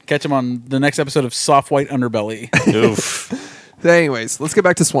 Well, Catch him on the next episode of Soft White Underbelly. Oof. anyways, let's get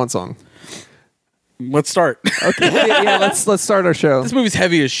back to Swan Song. Let's start. Okay. yeah, let's start our show. This movie's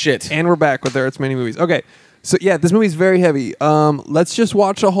heavy as shit. And we're back with There It's Many Movies. Okay. So yeah, this movie's very heavy. Let's just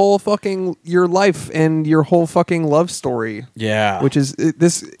watch a whole fucking your life and your whole fucking love story. Yeah. Which is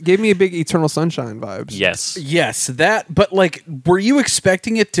this gave me a big Eternal Sunshine vibes. Yes. Yes, that. But like, were you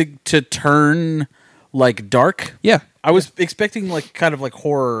expecting it to turn like dark? Yeah. I was expecting like kind of like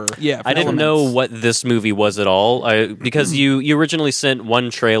horror. Yeah. I didn't know what this movie was at all. Because you originally sent one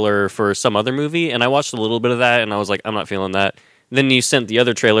trailer for some other movie, and I watched a little bit of that, and I was like, I'm not feeling that. Then you sent the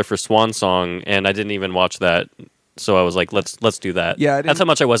other trailer for Swan Song, and I didn't even watch that. So I was like, let's do that. Yeah, I didn't- that's how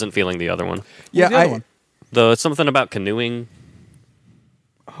much I wasn't feeling the other one. Yeah. the other one? Though it's something about canoeing.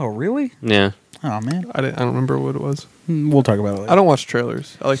 Oh, really? Yeah. Oh man. I don't remember what it was. We'll talk about it later. I don't watch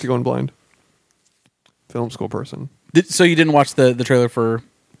trailers. I like to go in blind. Film school person. So you didn't watch the trailer for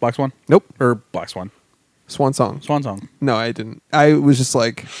Black Swan Nope. or Black Swan? Swan Song. Swan Song. No, I didn't. I was just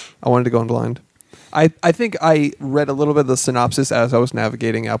like, I wanted to go in blind. I think I read a little bit of the synopsis as I was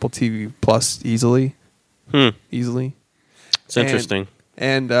navigating Apple TV Plus easily. Easily. It's interesting.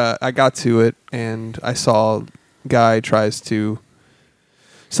 And I got to it, and I saw guy tries to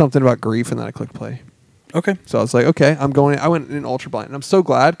something about grief, and then I clicked play. Okay. So I was like, okay, I'm going. I went in ultra blind, and I'm so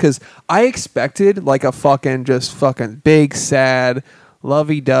glad because I expected like a fucking big sad,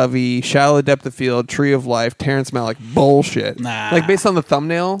 lovey-dovey, shallow depth of field, tree of life, Terrence Malick bullshit. Nah. Like based on the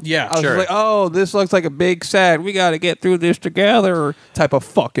thumbnail. Yeah, I was sure. like, oh, this looks like a big sad. We got to get through this together type of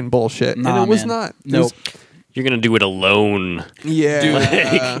fucking bullshit, Nah, and it was man. not. It Nope. was- You're going to do it alone.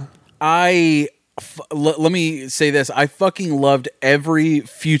 yeah. Let me say this. I fucking loved every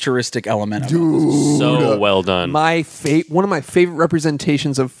futuristic element of it. So well done. One of my favorite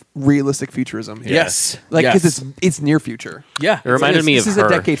representations of realistic futurism. Here. Yes. Like Yes. because it's near future. Yeah. It reminded me this of is her. a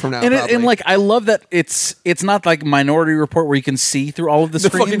decade from now. And, probably. and like I love that it's not like Minority Report where you can see through all of the, the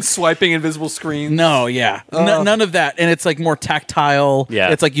screens. fucking swiping invisible screen. No, yeah, none of that, and it's like more tactile. Yeah.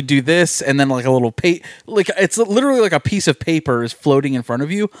 It's like you do this, and then like a little like it's literally like a piece of paper is floating in front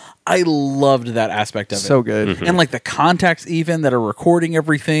of you. I loved that aspect of it. So good. And like the contacts even that are recording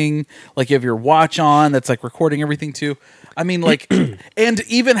everything. Like you have your watch on that's like recording everything too. I mean, like, and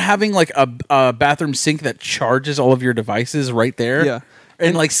even having like a bathroom sink that charges all of your devices right there. Yeah.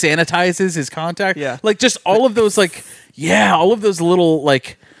 And like sanitizes his contact. Yeah. Like just all of those like, yeah, all of those little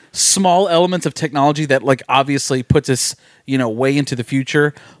like small elements of technology that like obviously puts us, way into the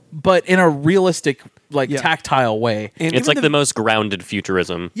future, but in a realistic, like Yeah. tactile way. And It's even like the most grounded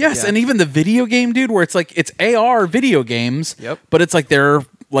futurism. Yes, Yeah. and even the video game, dude, where it's like it's AR video games, Yep. but it's like they're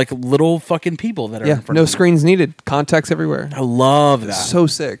like little fucking people that are in front no of them. screens needed. Contacts everywhere. I love that. So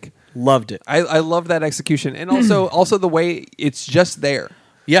sick. Loved it. I love that execution, and also the way it's just there.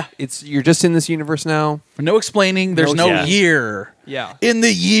 Yeah. You're just in this universe now. No explaining. There's no Yeah. year. Yeah. In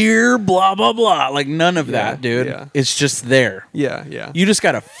the year, blah, blah, blah. Like none of that, dude. yeah. It's just there. Yeah, yeah. You just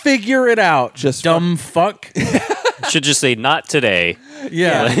got to figure it out. Just dumb fuck. Should just say not today.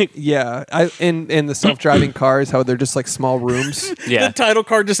 Yeah. Like, Yeah, and the self-driving cars, how they're just like small rooms. yeah. The title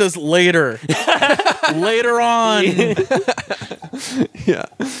card just says later. Later on. Yeah,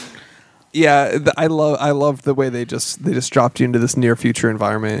 Yeah, I love the way they just dropped you into this near future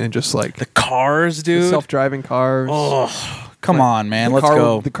environment and just like The cars, dude. self-driving cars. Oh, come on, man. The Let's car,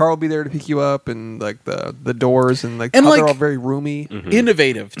 go. The car will be there to pick you up, and like the doors and like And, how like- they're all very roomy.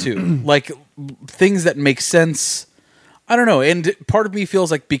 Innovative too. Like things that make sense. I don't know. And part of me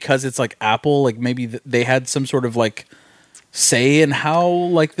feels like because it's like Apple, like maybe they had some sort of like say in how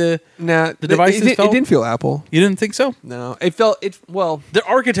like the devices it felt? didn't feel Apple. You didn't think so? No, it felt well. The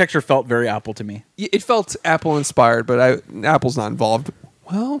architecture felt very Apple to me. It felt Apple inspired, but Apple's not involved.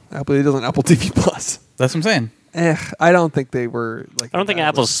 Well, Apple doesn't Apple TV Plus. That's what I'm saying. I don't think they were like. I don't think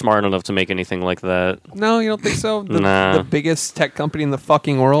Apple's smart enough to make anything like that. No, you don't think so? Nah. The biggest tech company in the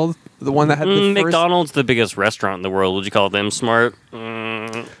fucking world, the one that had the first. McDonald's, the biggest restaurant in the world. Would you call them smart?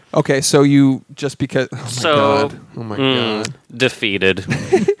 Okay, so you just because. Oh my god. Defeated.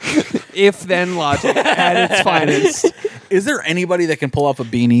 If then logic at its finest. Is there anybody that can pull off a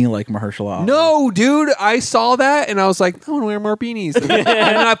beanie like Mahershala Ali? No, dude, I saw that and I was like, I want to wear more beanies. And then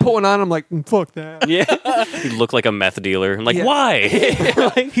I put one on. I'm like, fuck that. Yeah. You look like a meth dealer. I'm like, Yeah. why?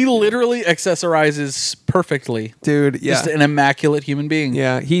 He literally accessorizes perfectly. Dude, yeah. Just an immaculate human being.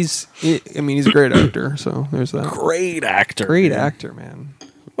 Yeah, he's a great actor, so there's that. Great actor. Great dude. actor, man.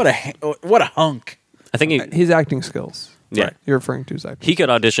 What a hunk. I think he, His acting skills. Yeah. Right. You're referring to his acting. he could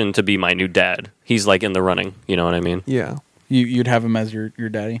audition to be my new dad. He's like in the running. You know what I mean? Yeah. You'd have him as your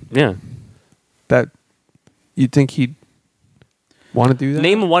daddy. Yeah. That you'd think he'd want to do that?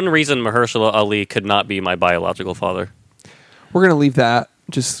 Name one reason Mahershala Ali could not be my biological father. We're gonna leave that.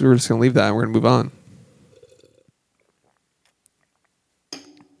 We're just gonna leave that and we're gonna move on.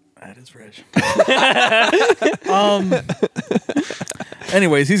 That is fresh.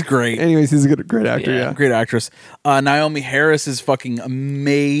 Anyways, he's great. Anyways, he's a great actor, yeah. Great actress. Naomi Harris is fucking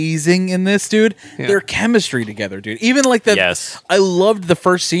amazing in this, dude. Yeah. Their chemistry together, dude. Even like that. Yes. I loved the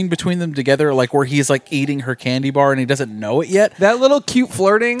first scene between them together, like where he's like eating her candy bar and he doesn't know it yet. That little cute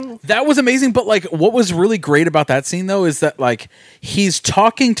flirting. That was amazing. But like, what was really great about that scene though is that like he's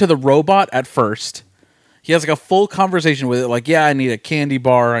talking to the robot at first. He has like a full conversation with it, like, yeah, I need a candy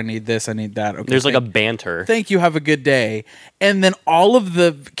bar, I need this, I need that. Okay, There's like a banter. thank you, have a good day. And then all of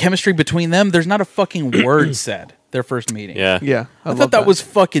the chemistry between them, there's not a fucking word said. Their first meeting. Yeah. Yeah. I love thought that was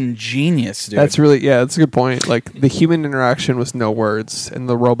fucking genius, dude. That's that's a good point. Like the human interaction was no words and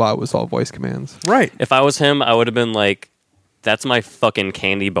the robot was all voice commands. right. If I was him, I would have been like, that's my fucking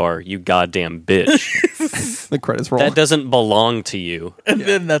candy bar, you goddamn bitch. The credits roll. That doesn't belong to you. And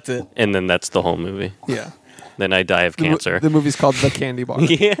then that's it. And then that's the whole movie. Yeah. Then I die of cancer. The movie's called The Candy Bar.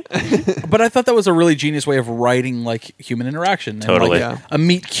 Yeah. But I thought that was a really genius way of writing like human interaction. And, Totally. like, Yeah. a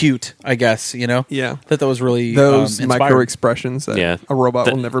meet cute, I guess, you know? Yeah. That was really Those inspiring. micro expressions that Yeah. a robot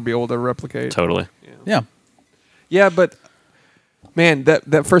That- will never be able to replicate. Totally. Yeah. Yeah, but man,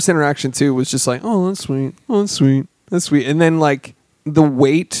 that first interaction too was just like, oh, that's sweet. Oh, that's sweet. That's sweet. And then like the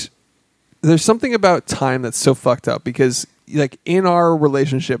wait, there's something about time that's so fucked up because like in our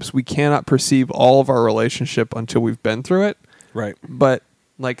relationships, we cannot perceive all of our relationship until we've been through it. Right. But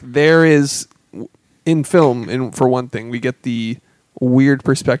like there is in film, and for one thing, we get the weird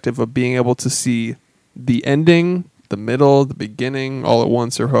perspective of being able to see the ending, the middle, the beginning, all at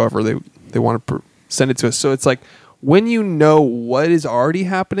once, or however they want to send it to us. So it's like when you know what is already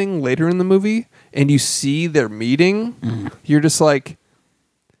happening later in the movie, and you see their meeting, you're just like.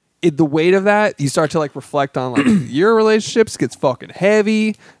 The weight of that, you start to like reflect on like your relationships gets fucking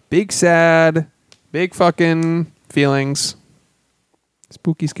heavy, big sad, big fucking feelings.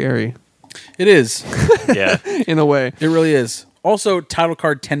 Spooky scary It is. Yeah. in a way. It really is. Also, title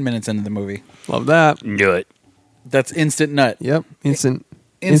card 10 minutes into the movie. Love that. Knew it. That's instant nut. Yep. Instant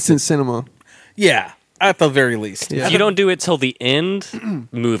cinema. Yeah. At the very least. Yeah. If you don't do it till the end,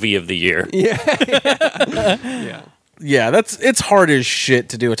 movie of the year. Yeah. Yeah, it's hard as shit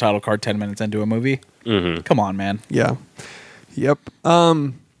to do a title card 10 minutes into a movie. Mm-hmm. Come on, man. Yeah. Yep.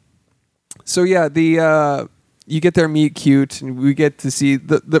 So yeah, you get their meet cute, and we get to see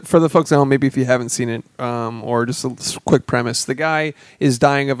the for the folks at home, maybe if you haven't seen it, or just a quick premise. The guy is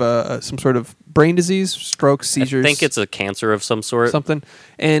dying of some sort of brain disease, stroke, seizures. I think it's a cancer of some sort. something,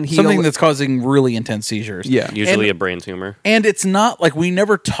 and he Something that's causing really intense seizures. yeah. Usually And- a brain tumor. And it's not like we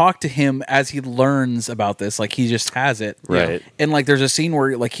never talk to him as he learns about this. Like he just has it. Right. And like there's a scene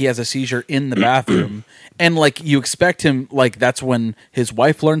where like he has a seizure in the bathroom and like you expect him like that's when his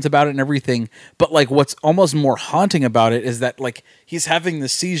wife learns about it and everything. But like what's almost more haunting about it is that like he's having the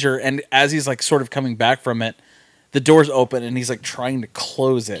seizure and as he's like sort of coming back from it, the door's open and he's like trying to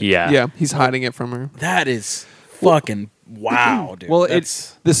close it. Yeah. He's hiding it from her. That is fucking wow, dude. Well,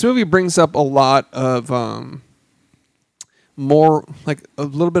 That's- this movie brings up a lot of more like a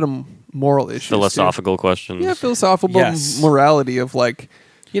little bit of moral issues. too. Philosophical questions. Yeah, philosophical Yes. morality of like,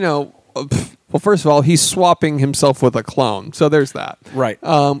 well, first of all, he's swapping himself with a clone, so there's that. Right.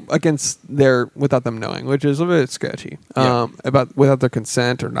 Against without them knowing, which is a bit sketchy. Yeah. Without their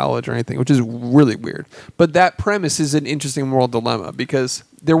consent or knowledge or anything, which is really weird. But that premise is an interesting moral dilemma because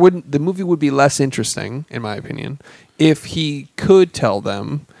the movie would be less interesting, in my opinion, if he could tell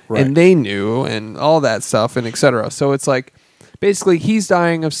them Right. and they knew and all that stuff and etc. So it's like basically he's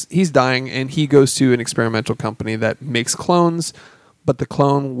dying and he goes to an experimental company that makes clones, but the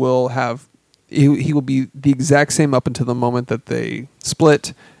clone will have. He will be the exact same up until the moment that they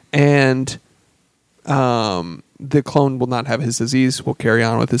split, and the clone will not have his disease, will carry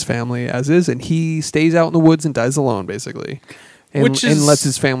on with his family as is, and he stays out in the woods and dies alone, basically. And lets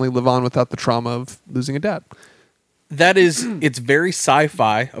his family live on without the trauma of losing a dad. That is, it's very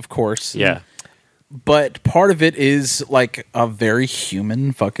sci-fi, of course. Yeah. But part of it is like a very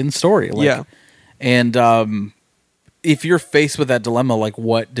human fucking story. Like, Yeah. And if you're faced with that dilemma, like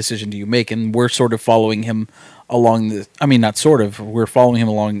what decision do you make? And we're sort of following him along the, I mean, not sort of, we're following him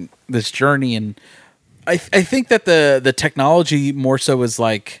along this journey. And I think that the technology more so is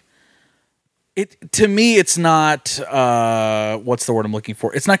like, to me, it's not, what's the word I'm looking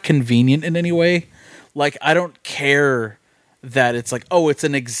for? It's not convenient in any way. Like, I don't care that it's like, oh, it's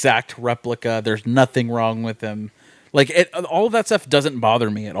an exact replica. There's nothing wrong with him. Like, all of that stuff doesn't bother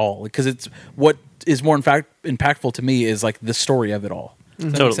me at all because it's what is more impactful to me is like the story of it all. Does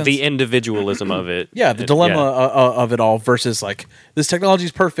that make Totally. sense? The individualism of it. Yeah, the dilemma of it all versus like this technology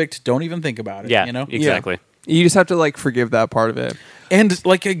is perfect. Don't even think about it. Yeah, you know exactly. You just have to like forgive that part of it. and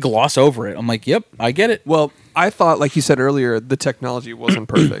like I gloss over it. I'm like, yep, I get it. Well, I thought, like you said earlier, the technology wasn't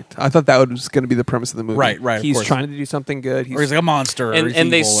perfect. I thought that was going to be the premise of the movie. Right, of He's course. trying to do something good. Or he's like a monster. or he's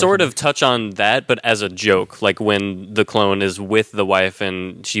And they evil or sort something. of touch on that, but as a joke. Like when the clone is with the wife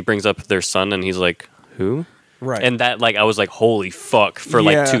and she brings up their son, and he's like, "Who?" Right. And that, like, I was like, "Holy fuck!" for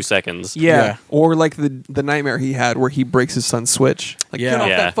Yeah. like 2 seconds. Yeah. Or like the nightmare he had where he breaks his son's switch. Like, Yeah. get off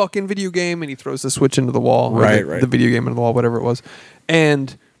Yeah. that fucking video game, and he throws the switch into the wall. Or Right, the, right. the video game into the wall, whatever it was.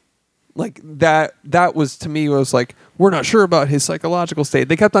 And like that was, to me, was like, we're not sure about his psychological state.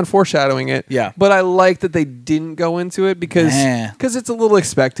 They kept on foreshadowing it. Yeah. But I like that they didn't go into it because Nah. it's a little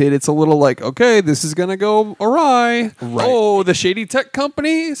expected. It's a little like, okay, this is gonna go awry. Right. Oh, the shady tech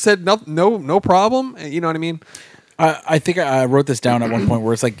company said no problem. You know what I mean? I think I wrote this down at one point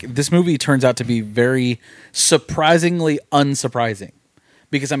where it's like this movie turns out to be very surprisingly unsurprising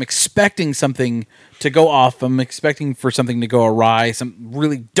because I'm expecting something to go off. I'm expecting for something to go awry, some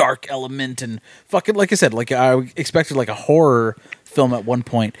really dark element, and fucking like I said, like I expected like a horror film at one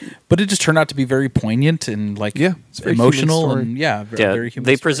point, but it just turned out to be very poignant and like it's a very emotional human story. and Yeah, very human.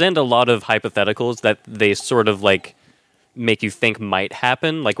 they story. present a lot of hypotheticals that they sort of like make you think might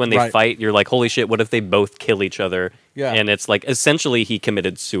happen. Like when they Right. fight, you're like, "Holy shit! What if they both kill each other?" Yeah. and it's like essentially he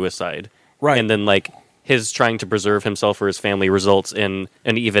committed suicide. Right. and then like his trying to preserve himself or his family results in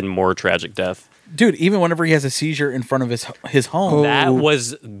an even more tragic death. Dude, even whenever he has a seizure in front of his home, That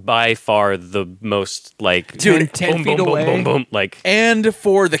was by far the most like Dude, 10 boom, feet boom, away. boom, boom, boom, like and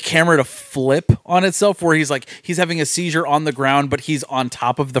for the camera to flip on itself where he's having a seizure on the ground but he's on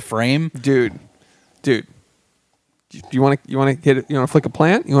top of the frame. Dude. You want to hit it? You want to flick a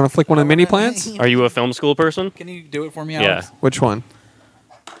plant? You want to flick one of the mini plants? Are you a film school person? Can you do it for me, Yeah. Alex? Which one?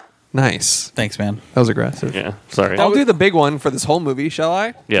 Nice. Thanks, man. That was aggressive. Yeah, sorry. I'll do the big one for this whole movie, shall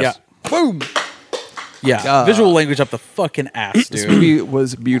I? Yes. Boom. Yeah. Visual language up the fucking ass, This dude. movie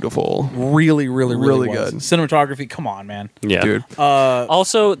was beautiful. Really, really, really, Really was. good. Cinematography, come on, man. Yeah. Dude.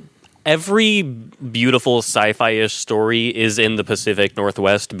 Also, every beautiful sci-fi-ish story is in the Pacific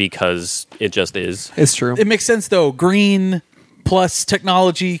Northwest because it just is. It's true. It makes sense though. Green plus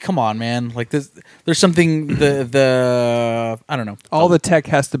technology. Come on, man. Like there's something the I don't know. All the tech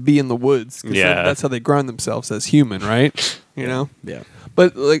has to be in the woods. 'Cause Yeah. That's how they ground themselves as human, right? You know? Yeah.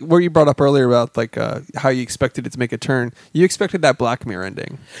 But like where you brought up earlier about like how you expected it to make a turn, you expected that Black Mirror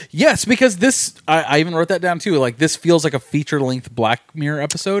ending. Yes, because this I even wrote that down too. Like this feels like a feature-length Black Mirror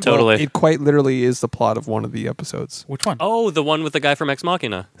episode. Totally. It quite literally is the plot of one of the episodes. Which one? Oh, the one with the guy from Ex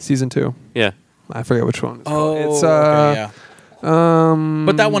Machina. Season 2. Yeah. I forget which one. It's Oh, called. It's okay, yeah.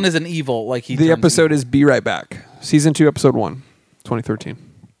 But that one isn't evil. Like he. the turns episode is Be Right Back. Season 2, episode 1, 2013.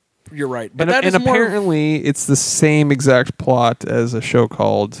 You're right, but And, that and is more. apparently it's the same exact plot as a show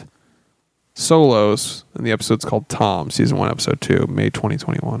called Solos, and the episode's called Tom, season 1, episode 2, May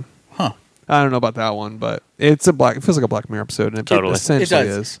 2021. Huh. I don't know about that one, but it feels like a Black Mirror episode, and it Totally. It essentially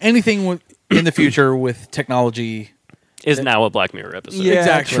does. is. Anything in the future with technology. Is now a Black Mirror episode. Yeah,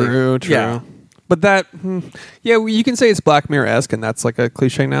 Exactly. true. Yeah. But that, yeah, you can say it's Black Mirror-esque, and that's like a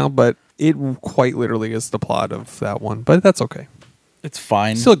cliche now, but it quite literally is the plot of that one. But that's okay. It's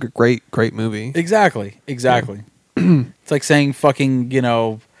fine. Still a great movie. Exactly. It's like saying fucking,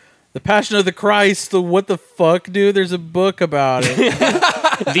 The Passion of the Christ. What the fuck, dude? There's a book about it.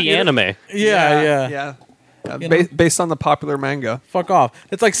 The anime. Yeah. Based on the popular manga. Fuck off.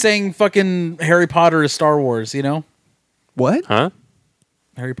 It's like saying fucking Harry Potter is Star Wars, What? Huh?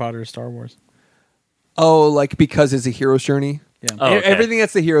 Harry Potter is Star Wars. Oh, like because it's a hero's journey? Yeah. Oh, okay. Everything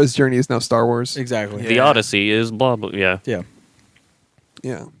that's the hero's journey is now Star Wars. Exactly. The Odyssey is blah blah. Yeah. Yeah.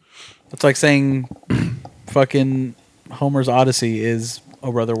 Yeah. It's like saying fucking Homer's Odyssey is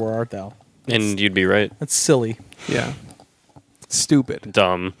Oh Brother, Where Art Thou? And you'd be right. That's silly. Yeah. Stupid.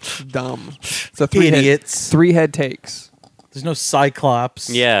 Dumb. Dumb. So Idiots. Three head takes. There's no Cyclops.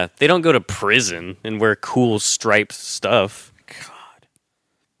 Yeah, they don't go to prison and wear cool striped stuff.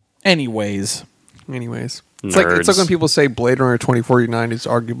 Anyways. It's Nerds. like when people say Blade Runner 2049 is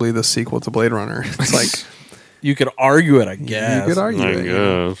arguably the sequel to Blade Runner. It's like You could argue it, I guess. you could argue I it.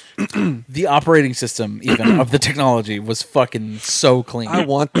 Yeah. guess. The operating system, even of the technology, was fucking so clean. I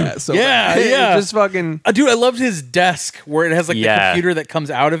want that. So Yeah, bad. yeah. Just fucking. Dude, I loved his desk where it has like the Yeah. computer that comes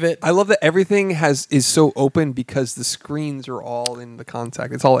out of it. I love that everything is so open because the screens are all in the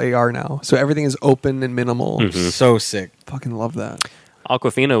contact. It's all AR now, so everything is open and minimal. So sick. Fucking love that.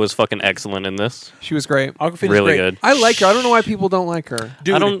 Aquafina was fucking excellent in this. She was great. Aquafina's Really great. good. I like her. I don't know why people don't like her.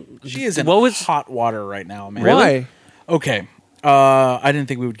 Dude, I don't- she is in what was- hot water right now, man. Why? Okay. I didn't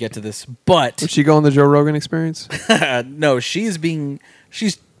think we would get to this, but Did she go on the Joe Rogan Experience? no, there's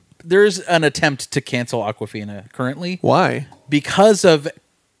an attempt to cancel Aquafina currently Why? because of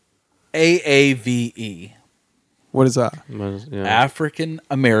AAVE, What is that? Yeah. African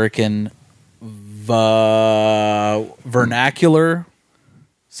American vernacular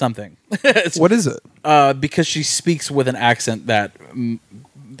something. It's, What is it? because she speaks with an accent that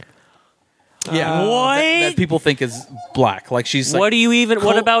What? that people think is black. Like she's What like, do you even?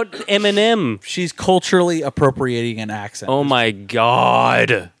 What about Eminem? she's culturally appropriating an accent. Oh my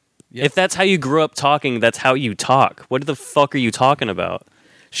god! Yep. If that's how you grew up talking, that's how you talk. What the fuck are you talking about?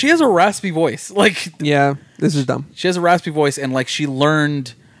 She has a raspy voice. Like Yeah, this is dumb. she has a raspy voice, and like she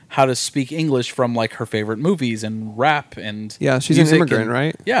learned how to speak English from like her favorite movies and rap and Yeah, she's an music immigrant, and-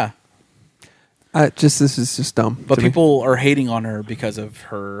 right? Yeah, This is just dumb. but to me. people are hating on her because of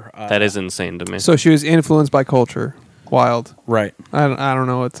her. That is insane to me. So she was influenced by culture. Wild. right. I don't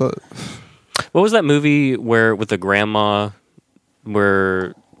know. It's a. What was that movie where with the grandma,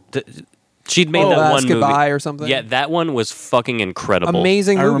 where she'd made that Last one movie? Goodbye or something. Yeah, that one was fucking incredible.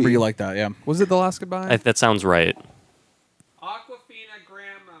 Amazing I movie. remember you like that. Yeah. Was it The Last Goodbye? That sounds right. Aquafina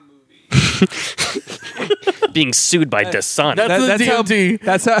Grandma movie. Being sued by Dasani. That's the how. DMT.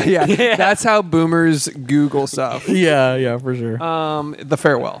 That's how. Yeah, that's how boomers Google stuff. Yeah, for sure. The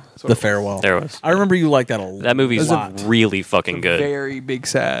Farewell. That's what The it was. Farewell. There it was. I remember you like that a lot. That movie's Those are really fucking good. Very big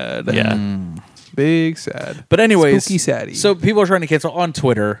sad. Yeah. Big sad. But anyways, Spooky saddy. So people are trying to cancel on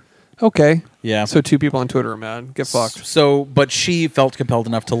Twitter. Okay. Yeah. So two people on Twitter are mad. Get fucked. So, but she felt compelled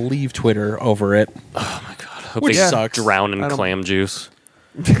enough to leave Twitter over it. Hope Which they sucks. drown in I don't- clam juice.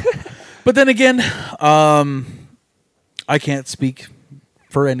 But then again, I can't speak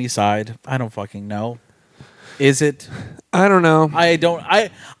for any side. I don't fucking know. Is it? I don't know.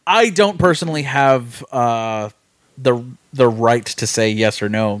 I don't personally have the right to say yes or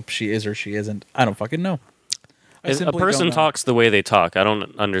no. She is or she isn't. I don't fucking know. I If a simply person don't know. talks the way they talk, I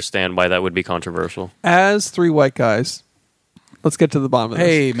don't understand why that would be controversial. As three white guys, let's get to the bottom of this.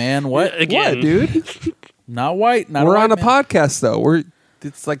 Hey man, what? Again. What, dude? Not white. Not We're white on a man. podcast though.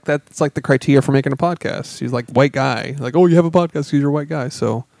 It's like the criteria for making a podcast. He's like white guy. Like, oh, you have a podcast because you're a white guy.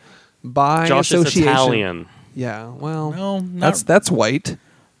 So by Josh is association, Italian. Yeah. Well, No, not, that's white.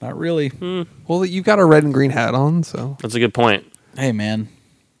 not really. Well, you've got a red and green hat on, so That's a good point. Hey man,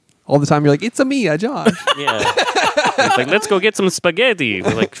 all the time you're like, it's a me, a Josh. Yeah. It's like, let's go get some spaghetti.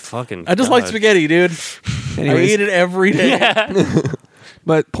 We're like, fucking. I just like God. spaghetti, dude. I Anyways, eat it every day.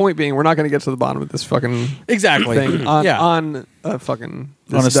 but point being, we're not going to get to the bottom of this fucking Exactly. thing on, yeah. on a fucking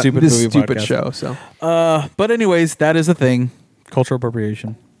On a stupid this movie stupid podcast. show. So But anyways, that is a thing. Cultural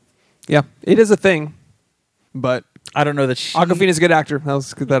appropriation. yeah, it is a thing. But I don't know that she Awkwafina's a good actor.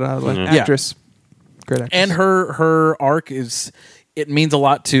 Let's get that out of the way. Mhm. Yeah. Actress, great actress. and her arc is it means a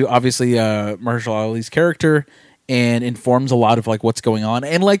lot to obviously Mahershala Ali's character and informs a lot of like what's going on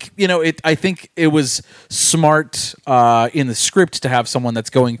and like I think it was smart in the script to have someone that's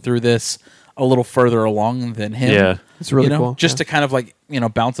going through this a little further along than him. Yeah. It's really cool. Just Yeah. to kind of like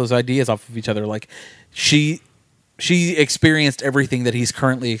bounce those ideas off of each other. Like she she experienced everything that he's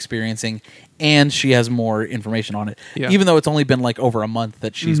currently experiencing, and she has more information on it. Yeah. Even though it's only been like over a month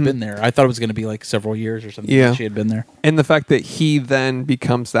that she's been there. I thought it was going to be like several years or something that she had been there. And the fact that he then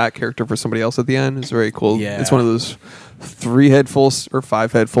becomes that character for somebody else at the end is very cool. Yeah. It's one of those 3-head full or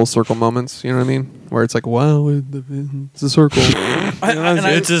 5-head full circle moments. You know what I mean? Where it's like, wow, it's a circle.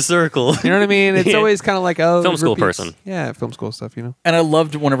 It's a circle. You know what I mean? It's Yeah. always kind of like, oh, Film school repeats. person. Yeah, film school stuff, you know? And I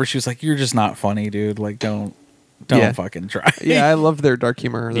loved whenever she was like, "You're just not funny, dude. Like, don't Yeah. fucking try." Yeah, I loved their dark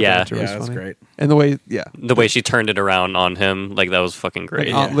humor. Their Yeah. banter was Yeah, it was funny. great. And the way, The way she turned it around on him, like that was fucking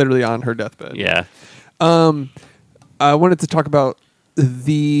great. like, literally on her deathbed. Yeah. I wanted to talk about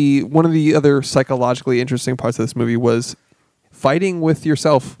one of the other psychologically interesting parts of this movie was fighting with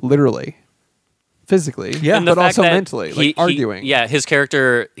yourself, literally, physically, Yeah. And the but fact also that mentally, like arguing. Yeah, his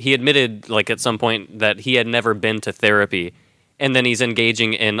character, he admitted like at some point that he had never been to therapy, and then he's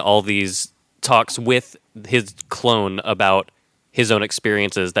engaging in all these talks with his clone about his own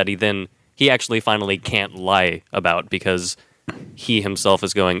experiences that he actually finally can't lie about because he himself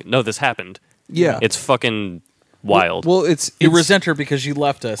is going, no, this happened. Yeah. It's fucking wild. Well, it's You resent her because she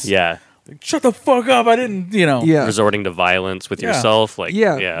left us. yeah. Shut the fuck up. I didn't, yeah. Resorting to violence with Yeah. yourself. Like,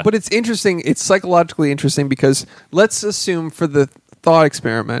 Yeah, but it's interesting. It's psychologically interesting because let's assume for the thought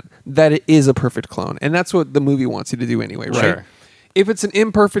experiment that it is a perfect clone, and that's what the movie wants you to do anyway, right? Sure. If it's an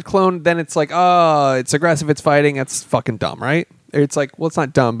imperfect clone, then it's like, oh, it's aggressive, it's fighting, that's fucking dumb, right? It's like, well, it's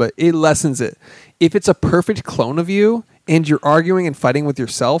not dumb, but it lessens it. If it's a perfect clone of you and you're arguing and fighting with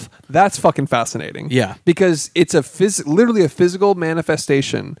yourself, that's fucking fascinating. Yeah. Because it's literally a physical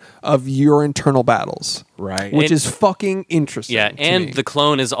manifestation of your internal battles. Right. Which And- is fucking interesting. Yeah, to and me. the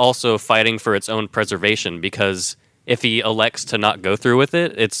clone is also fighting for its own preservation because if he elects to not go through with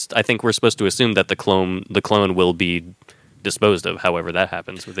it, I think we're supposed to assume that the clone will be disposed of. However that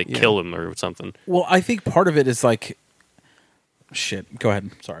happens, if they kill him or something. Well, I think part of it is like, shit. Go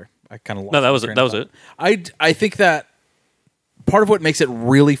ahead. Sorry, I kind of lost. No, that my was train it. That of was thought. it. I think that part of what makes it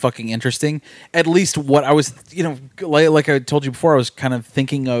really fucking interesting, at least what I was, like I told you before, I was kind of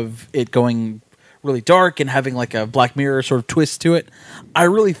thinking of it going really dark and having like a Black Mirror sort of twist to it. I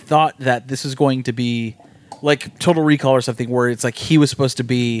really thought that this was going to be like Total Recall or something, where it's like he was supposed to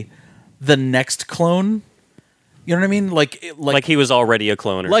be the next clone. You know what I mean? Like he was already a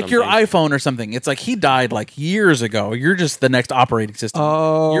clone or like something. your iPhone or something. It's like he died like years ago. You're just the next operating system.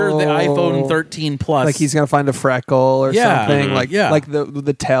 Oh. You're the iPhone 13 Plus. like he's gonna find a freckle or Yeah. something, Mhm. like Yeah. like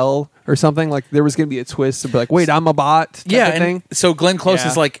the tell or something. Like there was gonna be a twist to be like, wait, I'm a bot. Type yeah. of thing. And so Glenn Close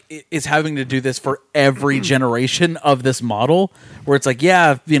Yeah. is like is having to do this for every generation of this model, where it's like,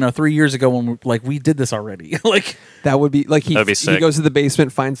 3 years ago when we did this already. Like That would be like That'd be he sick. goes to the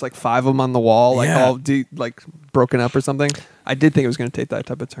basement, finds like 5 of them on the wall, like Yeah. all like broken up or something. I did think it was gonna take that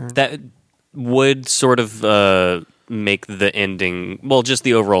type of turn. That would sort of make the ending, well, just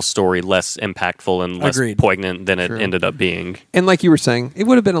the overall story less impactful and less Agreed. poignant than it True. ended up being. And like you were saying, it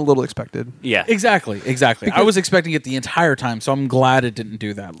would have been a little expected. Yeah. exactly. I was expecting it the entire time, so I'm glad it didn't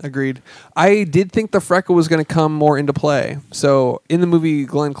do that. Agreed. I did think the freckle was going to come more into play. So in the movie,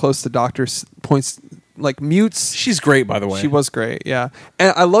 Glenn Close, the doctor points like mutes. She's great, by the way. She was great, yeah.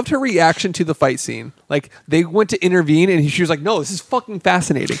 And I loved her reaction to the fight scene. Like they went to intervene, and she was like, "No, this is fucking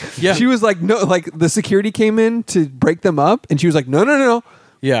fascinating." Yeah. She was like, "No," like the security came in to break them up, and she was like, "No, no, no."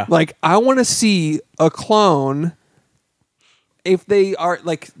 Yeah. Like I want to see a clone. If they are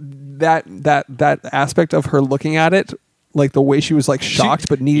like that aspect of her looking at it, like the way she was like shocked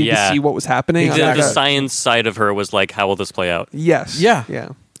but needed Yeah. to see what was happening. The, I'm the like, science side of her was like, how will this play out? yes, Yeah. yeah.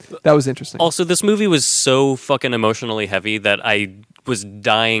 That was interesting. Also, this movie was so fucking emotionally heavy that I was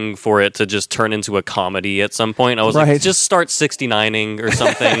dying for it to just turn into a comedy at some point. I was Right. like, just start 69ing or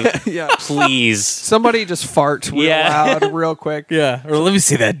something. Yeah. Please. Somebody just fart real Yeah. loud, real quick. Yeah. Or let me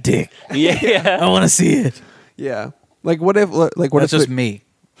see that dick. Yeah. I want to see it. Yeah. Like what if That's just me.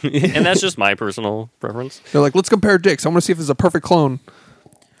 And that's just my personal preference. they're like, let's compare dicks. I want to see if there's a perfect clone.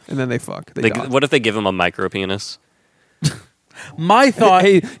 And then they fuck. They die. What if they give him a micro penis? My thought.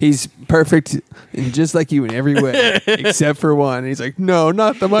 Hey, he's perfect and just like you in every way, except for one. And he's like, no,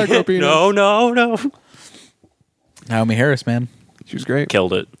 not the micro penis. No. Naomi Harris, man. She was great.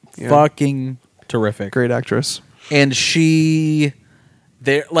 Killed it. Yeah. Fucking terrific. Great actress. And even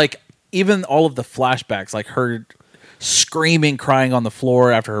all of the flashbacks, like her screaming, crying on the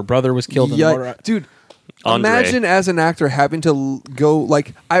floor after her brother was killed in the motor. Dude, Andre. imagine as an actor having to go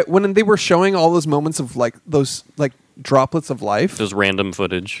like when they were showing all those moments of like those like droplets of life. Just random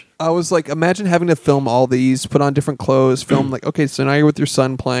footage. I was like, imagine having to film all these, put on different clothes, film like, okay, so now you're with your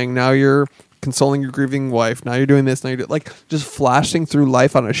son playing, now you're consoling your grieving wife, now you're doing this, now you're like just flashing through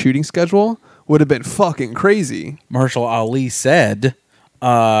life on a shooting schedule would have been fucking crazy. Mahershala Ali said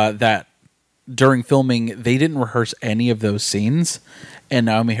that during filming they didn't rehearse any of those scenes, and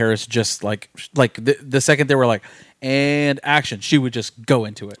Naomi Harris just like the second they were like, and action, she would just go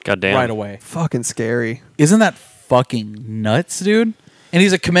into it. Goddamn. Right away. Fucking scary. Isn't that fucking nuts, dude? And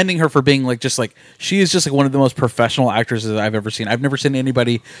he's like commending her for being like just like she is just like one of the most professional actresses I've ever seen. I've never seen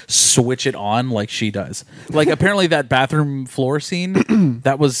anybody switch it on like she does. Like apparently that bathroom floor scene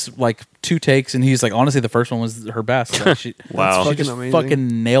that was like 2 takes, and he's like honestly the first one was her best. Like, Wow. she Fucking just amazing.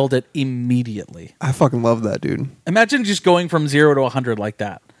 fucking nailed it immediately. I fucking love that, dude. Imagine just going from 0 to 100 like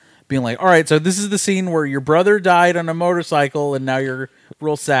that. Being like, all right, so this is the scene where your brother died on a motorcycle and now you're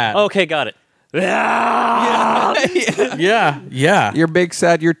real sad. Okay, got it. Yeah. Your big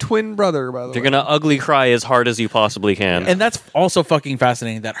sad, your twin brother, by the way. You're gonna ugly cry as hard as you possibly can. And that's also fucking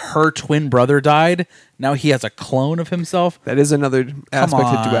fascinating that her twin brother died. Now he has a clone of himself. That is another aspect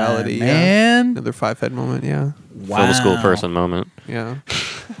on, of duality. Yeah. man. Another 5-head moment. Yeah. Film school person moment. Yeah.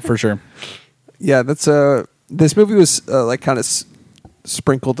 For sure. Yeah. That's this movie was like kind of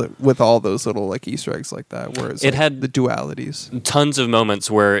sprinkled with all those little like Easter eggs like that, where it's It like, had- the dualities. Tons of moments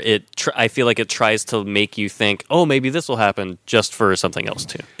where I feel like it tries to make you think, oh, maybe this will happen, just for something else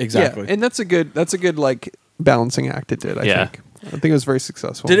too. Exactly. Yeah, and that's a good like balancing act it did. I Yeah. think. I think it was very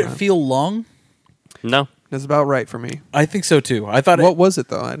successful. Did in it that. feel long? No, That's about right for me. I think so too. I thought What was it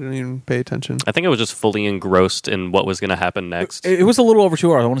though? I didn't even pay attention. I think I was just fully engrossed in what was going to happen next. it was a little over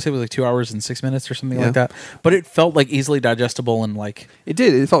 2 hours. I want to say it was like 2 hours and 6 minutes or something Yeah. like that. But it felt like easily digestible and like It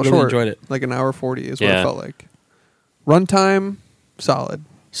did. It felt Really short. enjoyed it. Like an hour 40 is what Yeah. it felt like. Runtime, solid.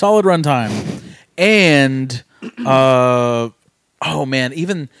 solid runtime. And oh man,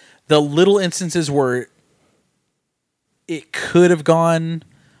 even the little instances where it could have gone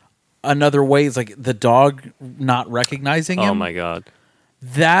another way, it's like the dog not recognizing him. Oh my god.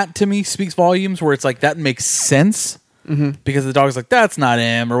 That to me speaks volumes, where it's like that makes sense because the dog's like, that's not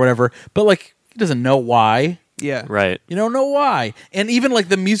him or whatever, but like he doesn't know why. Yeah. Right. You don't know why. And even like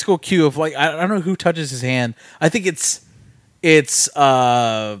the musical cue of like, I don't know who touches his hand. I think it's what's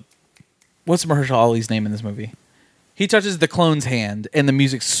Mahershala Ali's name in this movie? He touches the clone's hand and the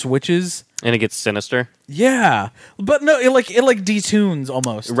music switches. And it gets sinister. Yeah, but no, it like detunes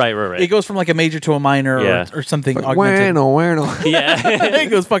almost. Right. It goes from like a major to a minor Yeah. or something Like, augmented. wano. Yeah. It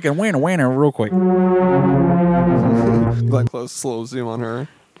goes fucking whana real quick Glenn Close, slow zoom on her.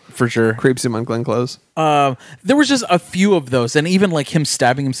 for sure. Creep zoom on Glenn Close. There was just a few of those, and even like him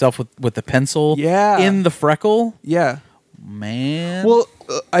stabbing himself with the pencil. Yeah. In the freckle, Yeah. man. Well,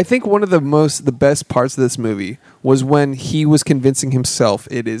 I think one of the best parts of this movie was when he was convincing himself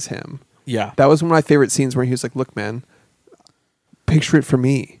it is him. yeah. That was one of my favorite scenes where he was like, look, man, picture it for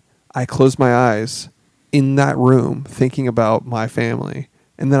me. I close my eyes in that room thinking about my family,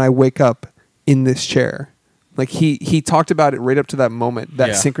 and then I wake up in this chair. Like he talked about it right up to that moment, that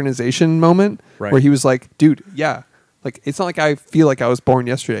Yeah. synchronization moment, Right. where he was like, dude, yeah. Like, it's not like I feel like I was born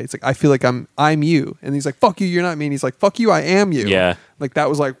yesterday. It's like, I feel like I'm you. And he's like, fuck you, you're not me. And he's like, fuck you, I am you. Yeah. Like, that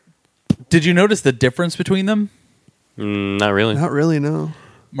was like, Did you notice the difference between them? Not really. not really, no.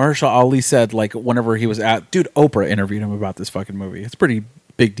 Mahershala Ali said, like, whenever he was dude, Oprah interviewed him about this fucking movie. It's a pretty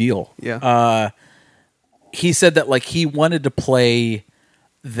big deal. Yeah. He said that, like, he wanted to play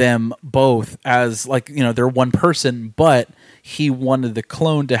them both as, like, you know, they're one person, but he wanted the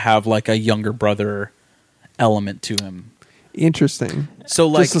clone to have, like, a younger brother element to him. Interesting. So,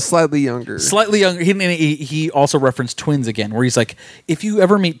 like, Just a slightly younger. slightly younger. He also referenced twins again, where he's like, if you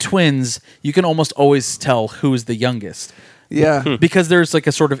ever meet twins, you can almost always tell who's the youngest. Yeah. Because there's like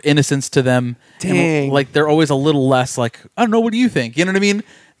a sort of innocence to them. And, Dang. like they're always a little less like, I don't know, what do you think? You know what I mean?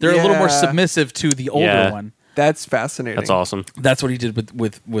 They're a little more Yeah. submissive to the older Yeah. one. That's fascinating. That's awesome. That's what he did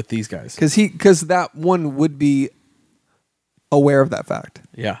with these guys. Because that one would be aware of that fact.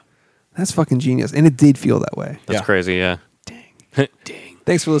 Yeah. That's fucking genius. And it did feel that way. That's Yeah. crazy. Yeah.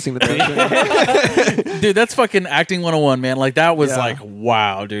 Thanks for listening to that. Dude, that's fucking acting 101, man. Like that was Yeah. like,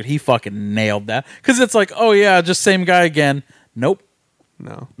 wow, dude, he fucking nailed that. Because it's like, oh yeah, just same guy again. Nope,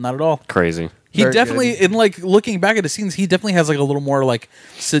 No. not at all. Crazy. He Very definitely, good. in like looking back at the scenes, he definitely has like a little more like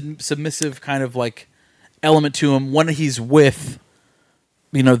submissive kind of like element to him when he's with,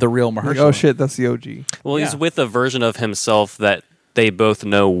 you know, the real Mahershala. Like, oh shit, that's the OG. Well, he's Yeah. with a version of himself that they both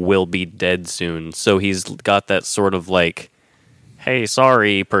know will be dead soon. So he's got that sort of like, hey,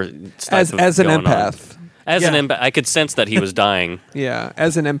 sorry, As an empath. As Yeah. an empath, I could sense that he was dying. Yeah.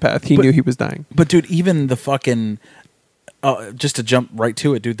 As an empath, he knew he was dying. But dude, even the fucking just to jump right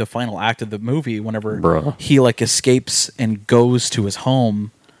to it, dude, the final act of the movie, whenever Bruh. he like escapes and goes to his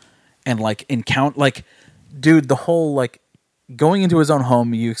home and like encounter, like, dude, the whole like going into his own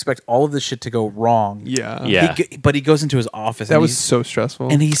home, you expect all of this shit to go wrong. Yeah. Yeah. But he goes into his office. That and was he's- so stressful.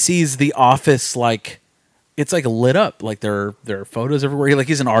 and he sees the office like it's like lit up. Like there are photos everywhere. Like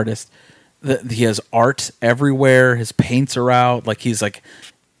he's an artist. He has art everywhere. His paints are out. Like he's like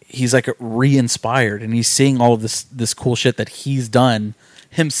re-inspired, and he's seeing all of this cool shit that he's done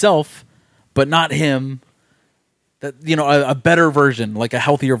himself, but not him. That a better version, like a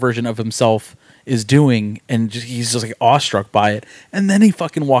healthier version of himself is doing, and he's just like awestruck by it. And then he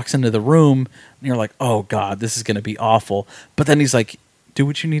fucking walks into the room, and you're like, oh god, this is gonna be awful. But then he's like, do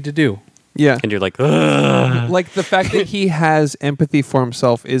what you need to do. yeah. And you're like, ugh. Like the fact that he has empathy for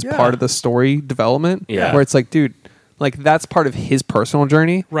himself is Yeah. part of the story development. Yeah. Where it's like, dude, like that's part of his personal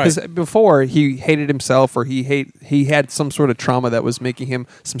journey. Right. Because before he hated himself, or he had some sort of trauma that was making him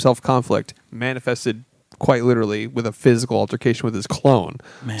some self-conflict manifested quite literally with a physical altercation with his clone.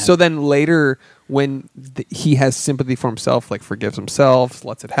 Man. So then later when he has sympathy for himself, like forgives himself,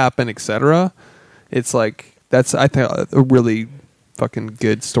 lets it happen, etc. It's like that's I think a really fucking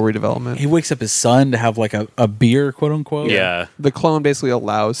good story development. He wakes up his son to have like a beer, quote unquote. Yeah. The clone basically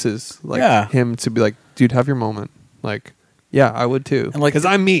allows his him to be like, dude, have your moment. Like, yeah, I would too. And like- because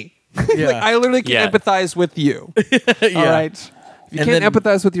I'm me. Yeah. Like, I literally can Yeah. empathize with you. Yeah. All right. If you And can't then-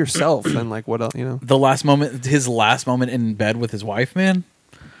 empathize with yourself, then like what else? His last moment in bed with his wife, man.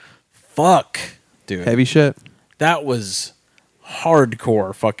 Fuck, dude. Heavy shit. That was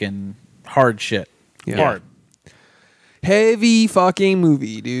hardcore, fucking hard shit. Yeah. Hard, Heavy fucking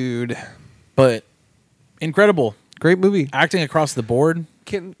movie, dude. but incredible Great movie. acting across the board.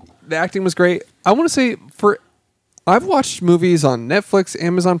 The acting was great. I want to say I've watched movies on Netflix,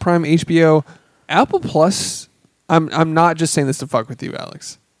 Amazon Prime, HBO, Apple Plus. I'm not just saying this to fuck with you,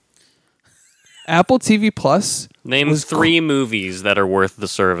 Alex. Apple TV Plus. Name was 3 movies that are worth the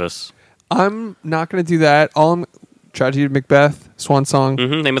service. I'm not going to do that. Tragedy of Macbeth, Swan Song,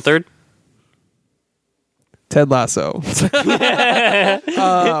 Name a third. Ted Lasso.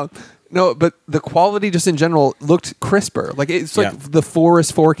 No, but the quality just in general looked crisper. Like it's like Yeah. the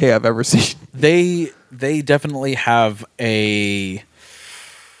 4K I've ever seen. They definitely have I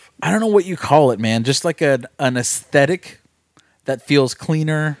don't know what you call it, man. Just like an aesthetic that feels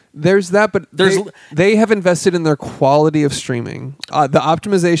cleaner. There's that, but There's- they have invested in their quality of streaming. The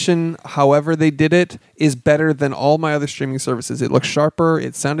optimization, however they did it, is better than all my other streaming services. It looked sharper.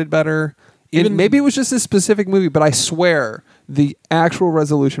 It sounded better. Maybe it was just a specific movie, but I swear the actual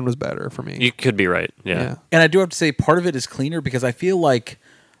resolution was better for me. You could be right. Yeah. And I do have to say part of it is cleaner because I feel like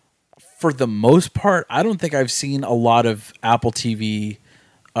for the most part, I don't think I've seen a lot of Apple TV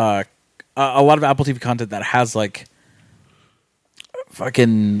content that has like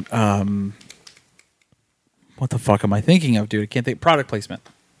fucking what the fuck am I thinking of, dude? I can't think. Product placement.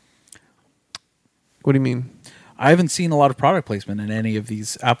 What do you mean? I haven't seen a lot of product placement in any of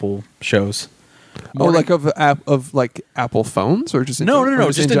these Apple shows. Like of like Apple phones or just No,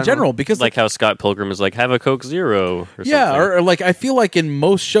 just in general because Like how Scott Pilgrim is like, have a Coke Zero or yeah, something. or like I feel like in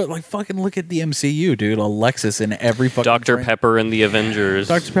most shows, like fucking look at the MCU, dude. Alexis in every fucking Dr. train- Pepper and the Avengers.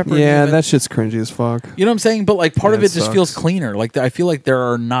 Dr. Pepper. Yeah, even- that shit's cringy as fuck. you know what I'm saying. But like part Yeah, of it it just feels sucks. cleaner. Like I feel like there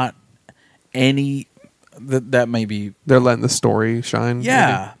are not any that may be. They're letting the story shine.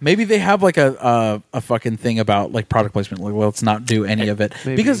 Yeah, maybe they have like a fucking thing about like product placement. Like, well, let's not do any of it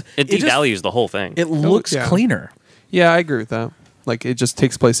Maybe. because It just- devalues the whole thing. It looks yeah. cleaner, Yeah, I agree with that. Like it just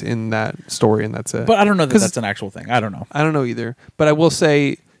takes place in that story and that's it. but I don't know that 'Cause that's an actual thing. I don't know. I don't know either. But I will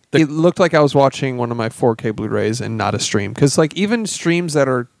say it looked like I was watching one of my 4K Blu-rays and not a stream. Because like even streams that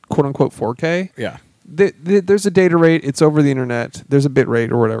are quote unquote 4K, Yeah, there's a data rate. It's over the internet. There's a bit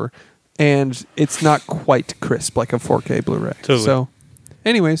rate or whatever, and it's not quite crisp like a 4K Blu-ray. Totally. So,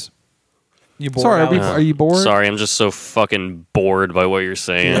 anyways, you bored? sorry. Alex? Are you bored? Sorry, I'm just so fucking bored by what you're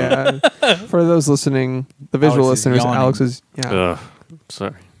saying. Yeah. For those listening, the visual Alex is listeners, yawning. Alex is Ugh,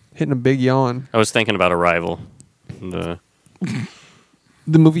 sorry. hitting a big yawn. I was thinking about Arrival.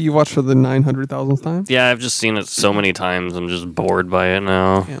 The movie you watched for the 900,000th time. Yeah, I've just seen it so many times. I'm just bored by it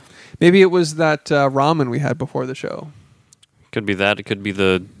now. Yeah. Maybe it was that ramen we had before the show. Could be that. It could be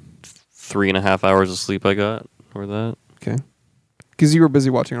the 3.5 hours of sleep I got, or that. Okay. Because you were busy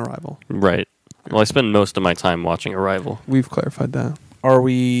watching Arrival. Right. Well, I spend most of my time watching Arrival. We've clarified that. Are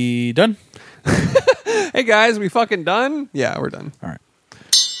we done? Hey guys, we fucking done? Yeah, we're done. All right.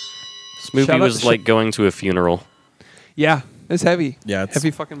 This movie Shout out was to like going to a funeral. Yeah, it's heavy. Yeah, it's-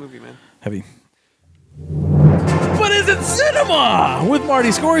 heavy fucking movie, man. Heavy. What is it? Cinema with Marty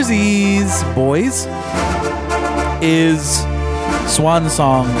Scorsese's boys is Swan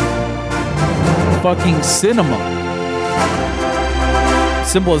Song fucking cinema.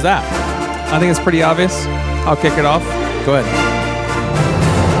 Simple as that. I think it's pretty obvious. I'll kick it off. Go ahead.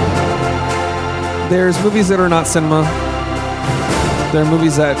 There's movies that are not cinema. There are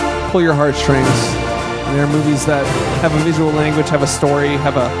movies that pull your heartstrings. And there are movies that have a visual language, have a story,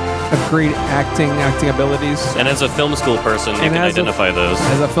 have great acting abilities. And as a film school person, you can identify those.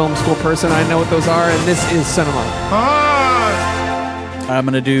 As a film school person, I know what those are, and this is cinema. I'm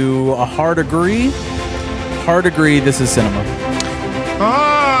going to do a hard agree. Hard agree, this is cinema.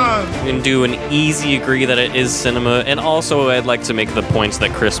 You can do an easy agree that it is cinema, and also I'd like to make the points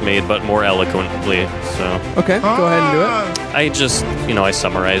that Chris made, but more eloquently. So Okay, go ahead and do it. I just, I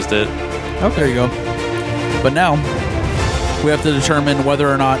summarized it. Okay, there you go. But now, we have to determine whether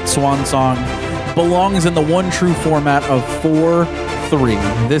or not Swan Song belongs in the one true format of 4:3.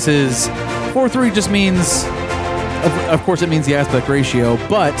 This is 4:3 just means, of course, it means the aspect ratio,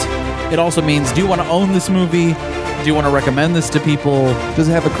 but it also means, do you want to own this movie? Do you want to recommend this to people? Does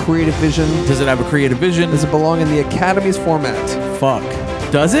it have a creative vision? Does it have a creative vision? Does it belong in the Academy's format? Fuck.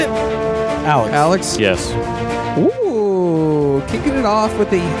 Does it? Alex? Yes. Ooh, kicking it off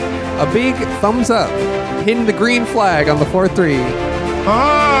with a big thumbs up. Hitting the green flag on the 4-3.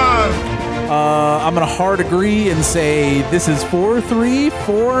 I'm going to hard agree and say this is 4-3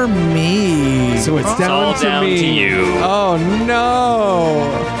 for me. So it's down all to down me. to you. Oh no!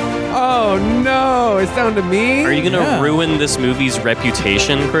 Oh no! It's down to me. Are you going to ruin this movie's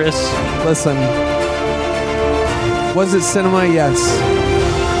reputation, Chris? Listen. Was it cinema? Yes.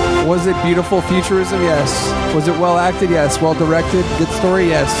 Was it beautiful futurism? Yes. Was it well acted? Yes. Well directed? Good story?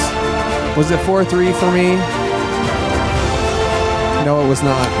 Yes. Was it 4-3 for me? No, it was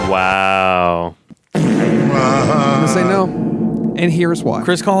not. Wow. I'm gonna say no. And here's why.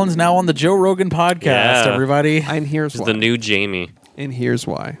 Chris Collins now on the Joe Rogan podcast, Yeah. everybody. And here's It's why. the new Jamie. And here's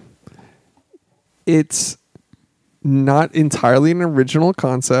why. It's not entirely an original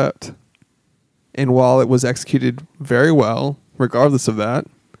concept. And while it was executed very well, regardless of that,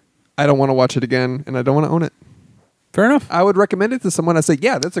 I don't want to watch it again and I don't want to own it. Fair enough. I would recommend it to someone. I say,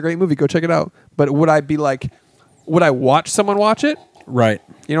 yeah, that's a great movie. Go check it out. But would I be like, would I watch someone watch it? Right.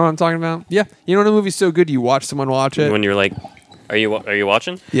 You know what I'm talking about? Yeah. You know when a movie's so good, you watch someone watch it? When you're like, are you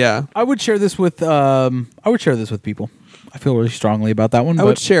watching? Yeah. I would share this with people. I feel really strongly about that one. I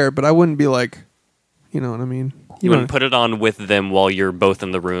would share it, but I wouldn't be like, you know what I mean? You wouldn't put it on with them while you're both in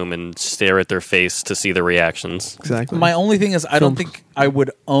the room and stare at their face to see the reactions. Exactly. My only thing is I don't think I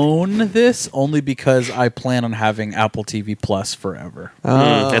would own this only because I plan on having Apple TV Plus forever.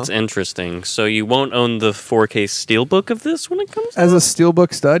 That's interesting. So you won't own the 4K steelbook of this when it comes out? As a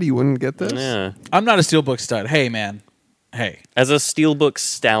steelbook stud, you wouldn't get this? Yeah. I'm not a steelbook stud. Hey, man. Hey. As a steelbook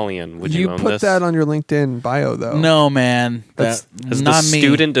stallion, would you own put this? that on your LinkedIn bio, though. No, man. That's- As not the me.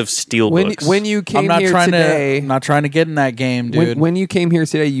 student of steelbooks. When you came I'm not here trying today, to. I'm not trying to get in that game, dude. when you came here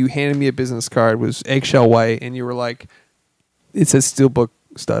today, you handed me a business card. It was eggshell white, and you were like, "It says steelbook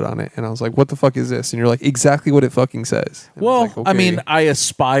stud on it," and I was like, "What the fuck is this?" And you're like, "Exactly what it fucking says." And well, was like, I okay. mean, I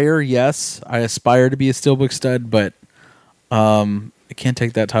aspire. Yes, I aspire to be a steelbook stud, but I can't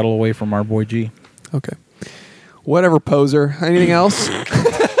take that title away from our boy G. okay, whatever, poser. Anything else?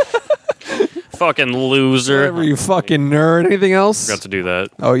 Fucking loser. Whatever, you fucking nerd. Anything else? Forgot to do that.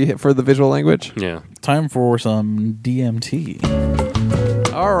 Oh, you hit for the visual language. Yeah. Time for some DMT.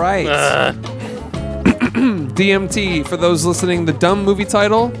 All right. DMT, for those listening, the dumb movie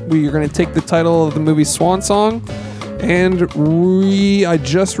title. We are going to take the title of the movie Swan Song, and I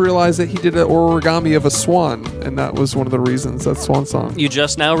just realized that he did an origami of a swan, and that was one of the reasons that's Swan Song. You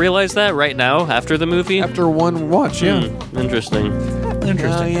just now realized that right now after the movie? After one watch, yeah. Interesting. Interesting.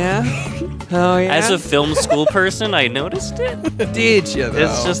 Oh, yeah? Oh, yeah? As a film school person, I noticed it. Did you, though?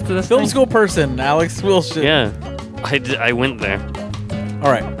 It's just the Film thing. school person, Alex Wilson. Yeah. I went there.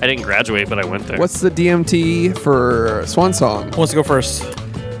 All right. I didn't graduate, but I went there. What's the DMT for Swan Song? Who wants to go first?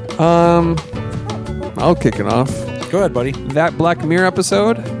 I'll kick it off. Go ahead, buddy. That Black Mirror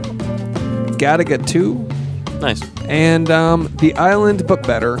episode, Gattaca 2, Nice. and The Island But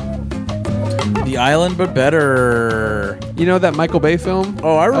Better. The Island, but better. You know that Michael Bay film?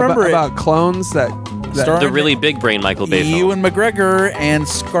 Oh, I remember it. About clones that Starring The really big brain Michael Bay film. Ewan McGregor and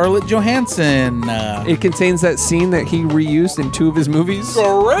Scarlett Johansson. it contains that scene that he reused in 2 of his movies.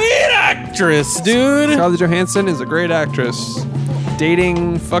 Great actress, dude. Scarlett Johansson is a great actress.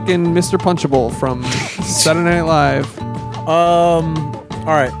 Dating fucking Mr. Punchable from Saturday Night Live. All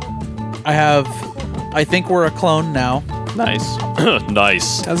right. I think we're a clone now. Nice.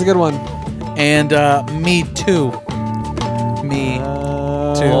 Nice. That's a good one. And Me Too. Me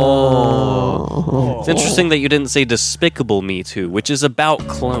Too. It's interesting that you didn't say Despicable Me Too, which is about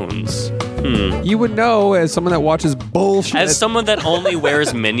clones. You would know as someone that watches bullshit. As someone that only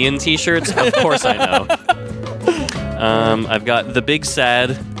wears Minion t-shirts, of course I know. I've got The Big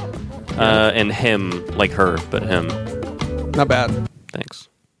Sad and Him, like her, but him. Not bad. Thanks.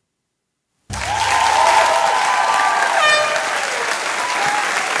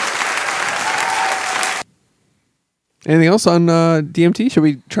 Anything else on DMT? Should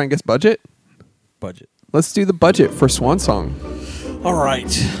we try and guess budget? Budget. Let's do the budget for Swan Song. All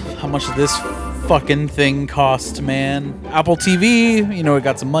right. How much did this fucking thing cost, man? Apple TV, you know, it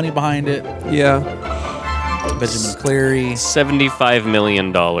got some money behind it. Yeah. Benjamin Cleary. $75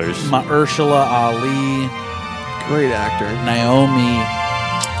 million. Mahershala Ali. Great actor. Naomi.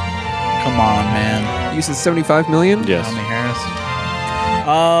 Come on, man. You said 75 million? Yes. Naomi Harris.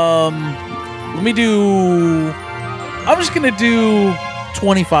 Let me do... I'm just going to do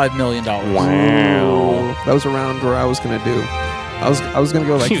 $25 million. Wow. That was around where I was going to do. I was going to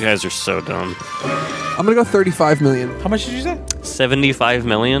go like... You guys are so dumb. I'm going to go 35 million. How much did you say? 75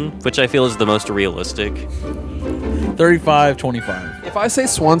 million, which I feel is the most realistic. 35, 25. If I say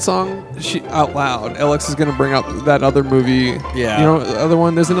Swan Song out loud, Alex is going to bring up that other movie. Yeah. You know, the other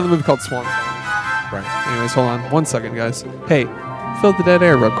one? There's another movie called Swan Song. Right. Anyways, hold on. 1 second, guys. Hey, fill the dead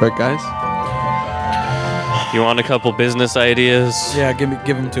air real quick, guys. You want a couple business ideas? Yeah, give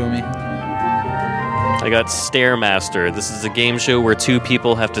them to me. I got Stairmaster. This is a game show where two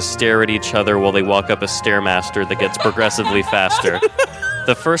people have to stare at each other while they walk up a Stairmaster that gets progressively faster.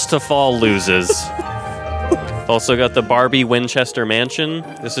 The first to fall loses. Also got the Barbie Winchester Mansion.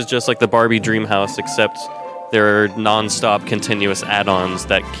 This is just like the Barbie Dream House, except there are non-stop continuous add-ons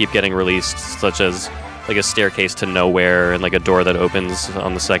that keep getting released, such as like a staircase to nowhere and like a door that opens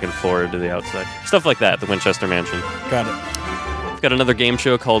on the second floor to the outside. Stuff like that, the Winchester Mansion. Got it. I've got another game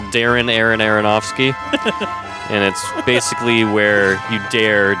show called Aaron Aronofsky. And it's basically where you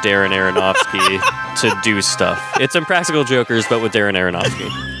dare Darren Aronofsky to do stuff. It's Impractical Jokers, but with Darren Aronofsky.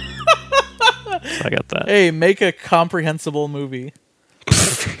 So I got that. Hey, make a comprehensible movie.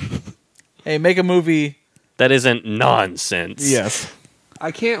 Hey, make a movie. That isn't nonsense. Yes.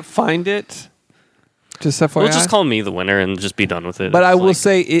 I can't find it. Just FYI. Well, just call me the winner and just be done with it. But It's I will like-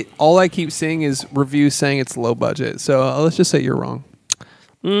 say it. All I keep seeing is reviews saying it's low budget. So let's just say you're wrong.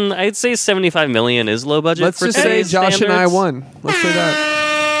 I'd say 75 million is low budget. Let's for just say today's Josh and I standards. won. Let's say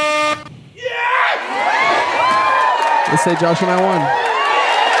that. Let's say Josh and I won.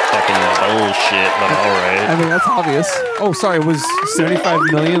 Fucking bullshit, but all I right. mean, that's obvious. Oh, sorry. Was 75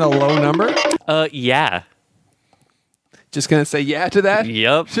 million a low number? Yeah. Just gonna say yeah to that.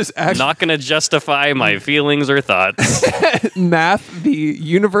 Yep. Just act- Not gonna justify my feelings or thoughts. Math, the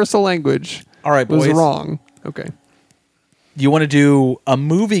universal language, All right, was boys. wrong. Okay. You want to do a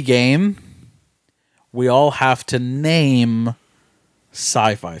movie game? We all have to name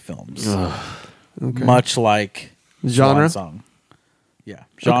sci-fi films, Okay. much like Genre? Swan Song. Yeah,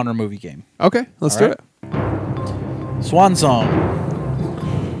 genre movie game. Okay. Let's All do right. it. Swan Song.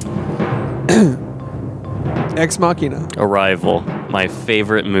 Ex Machina. Arrival, my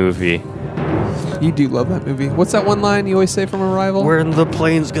favorite movie. You do love that movie. What's that one line you always say from Arrival? When the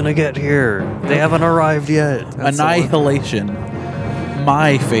plane's gonna get here? They haven't arrived yet. That's the one. Annihilation.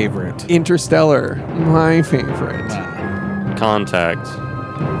 My favorite. Interstellar. My favorite. Contact.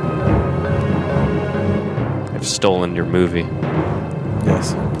 I've stolen your movie.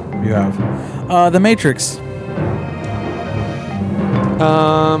 Yes, you have. The Matrix.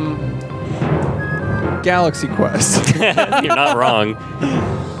 Galaxy Quest. You're not wrong.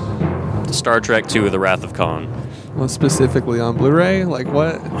 Star Trek II: The Wrath of Khan. Well, specifically on Blu-ray? Like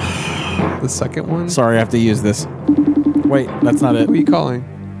what? The second one? Sorry, I have to use this. Wait, that's not it. Who are you calling?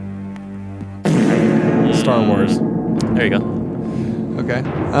 Star Wars. There you go. Okay.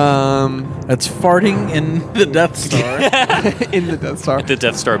 That's farting in the Death Star. In the Death Star. The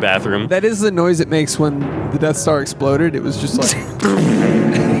Death Star bathroom. That is the noise it makes when the Death Star exploded. It was just like...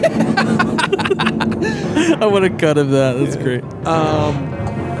 I would have cut of that. That's great.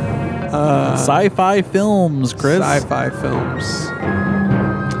 Sci-fi films, Chris. Sci-fi films.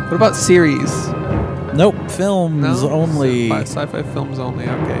 What about series? Nope, films only. Sci-fi films only.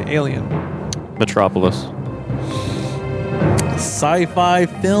 Okay. Alien. Metropolis. Sci-fi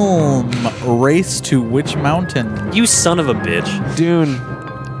film. Race to which mountain? You son of a bitch. Dune.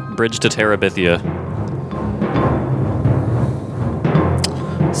 Bridge to Terabithia.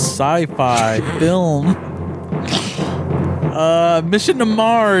 Sci-fi film. Mission to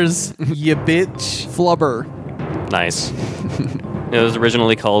Mars. You bitch. Flubber. Nice. It was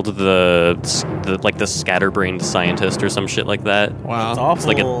originally called the scatterbrained scientist or some shit like that. Wow. It's awful.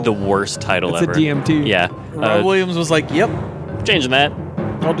 It's like the worst title It's ever. a DMT. Yeah. Rob Williams was like, "Yep, Changing that.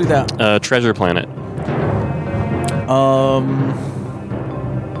 I'll do that." Treasure Planet.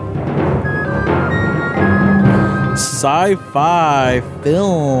 Sci-fi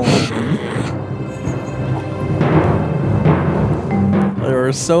film. There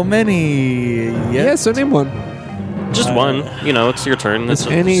are so many. Yeah, so name one. Just one. You know, it's your turn. It's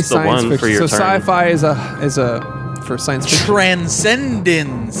Any just the science one fiction. for your So turn. sci-fi is a for science fiction.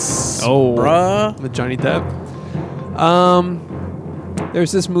 Transcendence. Oh, bruh. with Johnny Depp.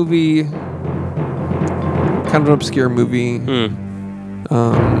 There's this movie, kind of an obscure movie.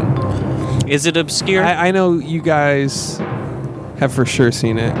 Is it obscure? I know you guys have for sure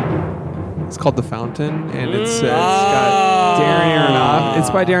seen it. It's called The Fountain, and it's got Darren Aronofsky. It's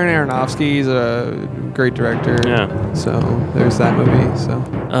by Darren Aronofsky. He's a great director. Yeah. So there's that movie. So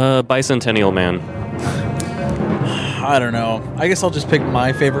Bicentennial Man. I don't know. I guess I'll just pick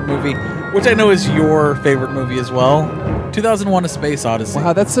my favorite movie, which I know is your favorite movie as well. 2001: A Space Odyssey.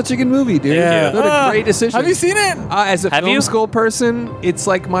 wow, that's such a good movie, dude. Thank you. What a great decision. Have you seen it? As a Have film you? school person, it's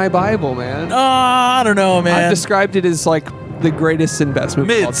like my Bible, man. I don't know, man. I've described it as like the greatest and best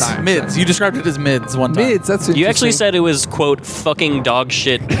movie of all mids. time. Mids. You described it as mids one time. Mids. That's You actually interesting. said it was, quote, fucking dog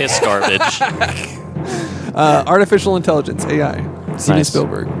shit piss garbage. Artificial intelligence, AI. Steven Nice.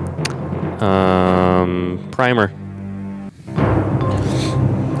 Spielberg. Primer.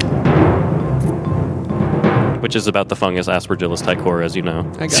 Which is about the fungus Aspergillus ticor, as you know.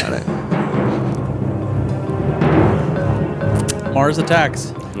 I got it. Mars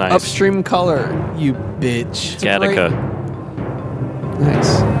Attacks. Nice. Upstream Color. You bitch. Gattaca.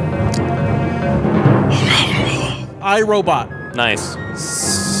 Nice. iRobot. Nice.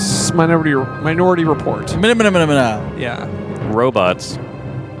 Minority Report. Yeah. Robots.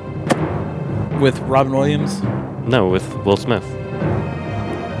 With Robin Williams. No, with Will Smith.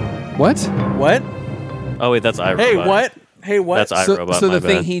 What? What? Oh, wait, that's iRobot. Hey, what? Hey, what? That's iRobot, So my the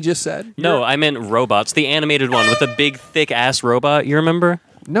thing bad. he just said? No, I meant robots. The animated one with the big, thick-ass robot. You remember?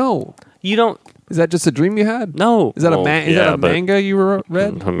 No. You don't... Is that just a dream you had? No. Is that Well, is yeah, that a but- manga you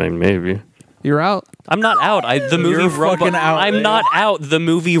read? I mean, maybe. You're out. I'm not out. The movie You're Robot. fucking out, I'm man. not out. The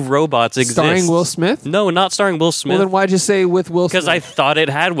movie Robots exists. Starring Will Smith? No, not starring Will Well, Smith. then why'd you say with Will Smith? Because I thought it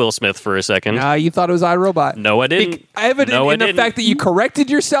had Will Smith for a second. You thought it was iRobot. No, I didn't. Evident No, I in the didn't. fact that you corrected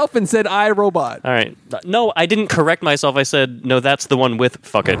yourself and said iRobot. All right. No, I didn't correct myself. I said, no, that's the one with...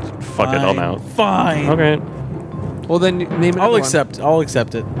 Fuck it. Fuck it. I'm out. Fine. Okay. Well, then name it. I'll accept it. All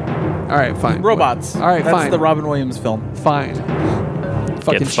right, fine. Robots. All right, That's fine. the Robin Williams film. Fine.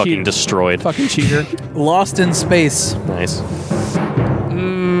 Get fucking destroyed. Fucking cheater. Lost in Space. Nice.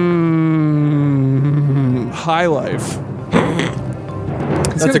 High Life.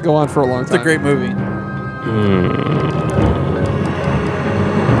 It's going to go on for a long It's time. a great movie.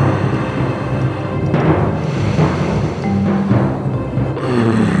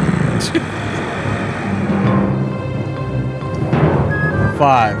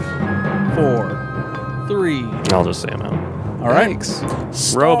 5, 4, 3. I'll just say I'm out. All right.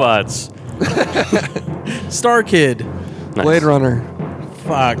 Thanks. Robots. Star Kid. Nice. Blade Runner.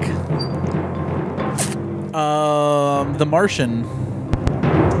 Fuck. The Martian.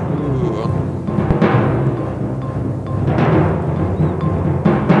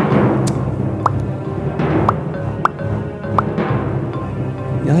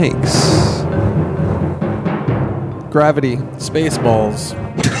 Yikes. Gravity. Spaceballs.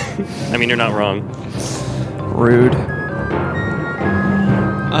 I mean, you're not wrong. Rude.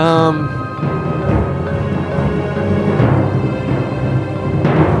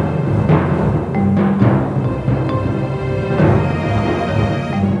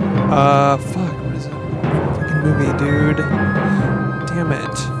 Fuck. What is that fucking movie, dude? Damn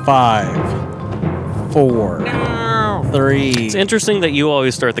it. 5, 4, 3. It's interesting that you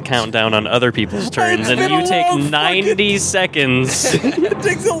always start the countdown on other people's turns, and been you a take long 90 seconds. It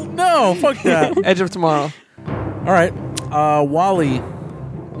takes no, fuck that. Edge of Tomorrow. All right. Wally.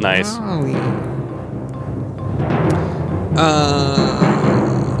 Nice.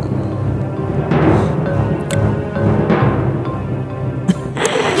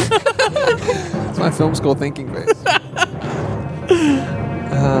 It's my film school thinking face.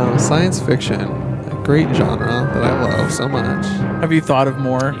 Science fiction. A great genre that I love so much. Have you thought of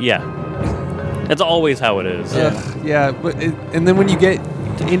more? Yeah. That's always how it is. Yeah, but and then when you get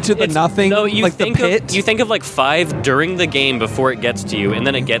into the It's- nothing, No, you like the think pit. Of, you think of like 5 during the game before it gets to you, and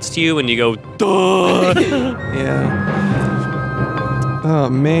then it gets to you, and you go, duh. Yeah. Oh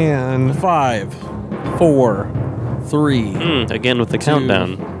man. 5, 4, 3. Again with the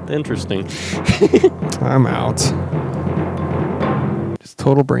countdown. Interesting. I'm out. Just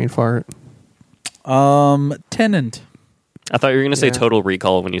total brain fart. Tenant. I thought you were going to say Yeah. Total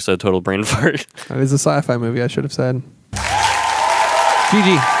Recall when you said Total Brain Fart. That is a sci-fi movie. I should have said.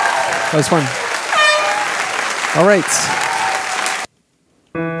 GG. That was fun. All right.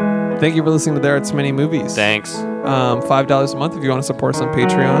 Thank you for listening to There Are So Many Movies. Thanks. $5 a month if you want to support us on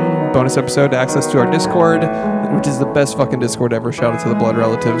Patreon. Bonus episode, access to our Discord, which is the best fucking Discord ever. Shout out to the blood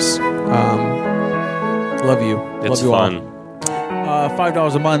relatives. Love you. It's Love you fun. all.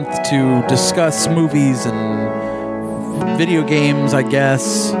 $5 a month to discuss movies and video games, I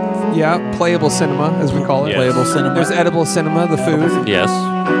guess. Yeah, playable cinema, as we call it. Yes. Playable cinema. There's edible cinema, the food. Yes,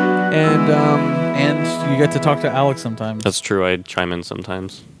 And And you get to talk to Alex sometimes. that's true. I chime in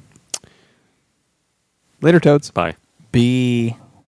sometimes. later, Toads. Bye. B.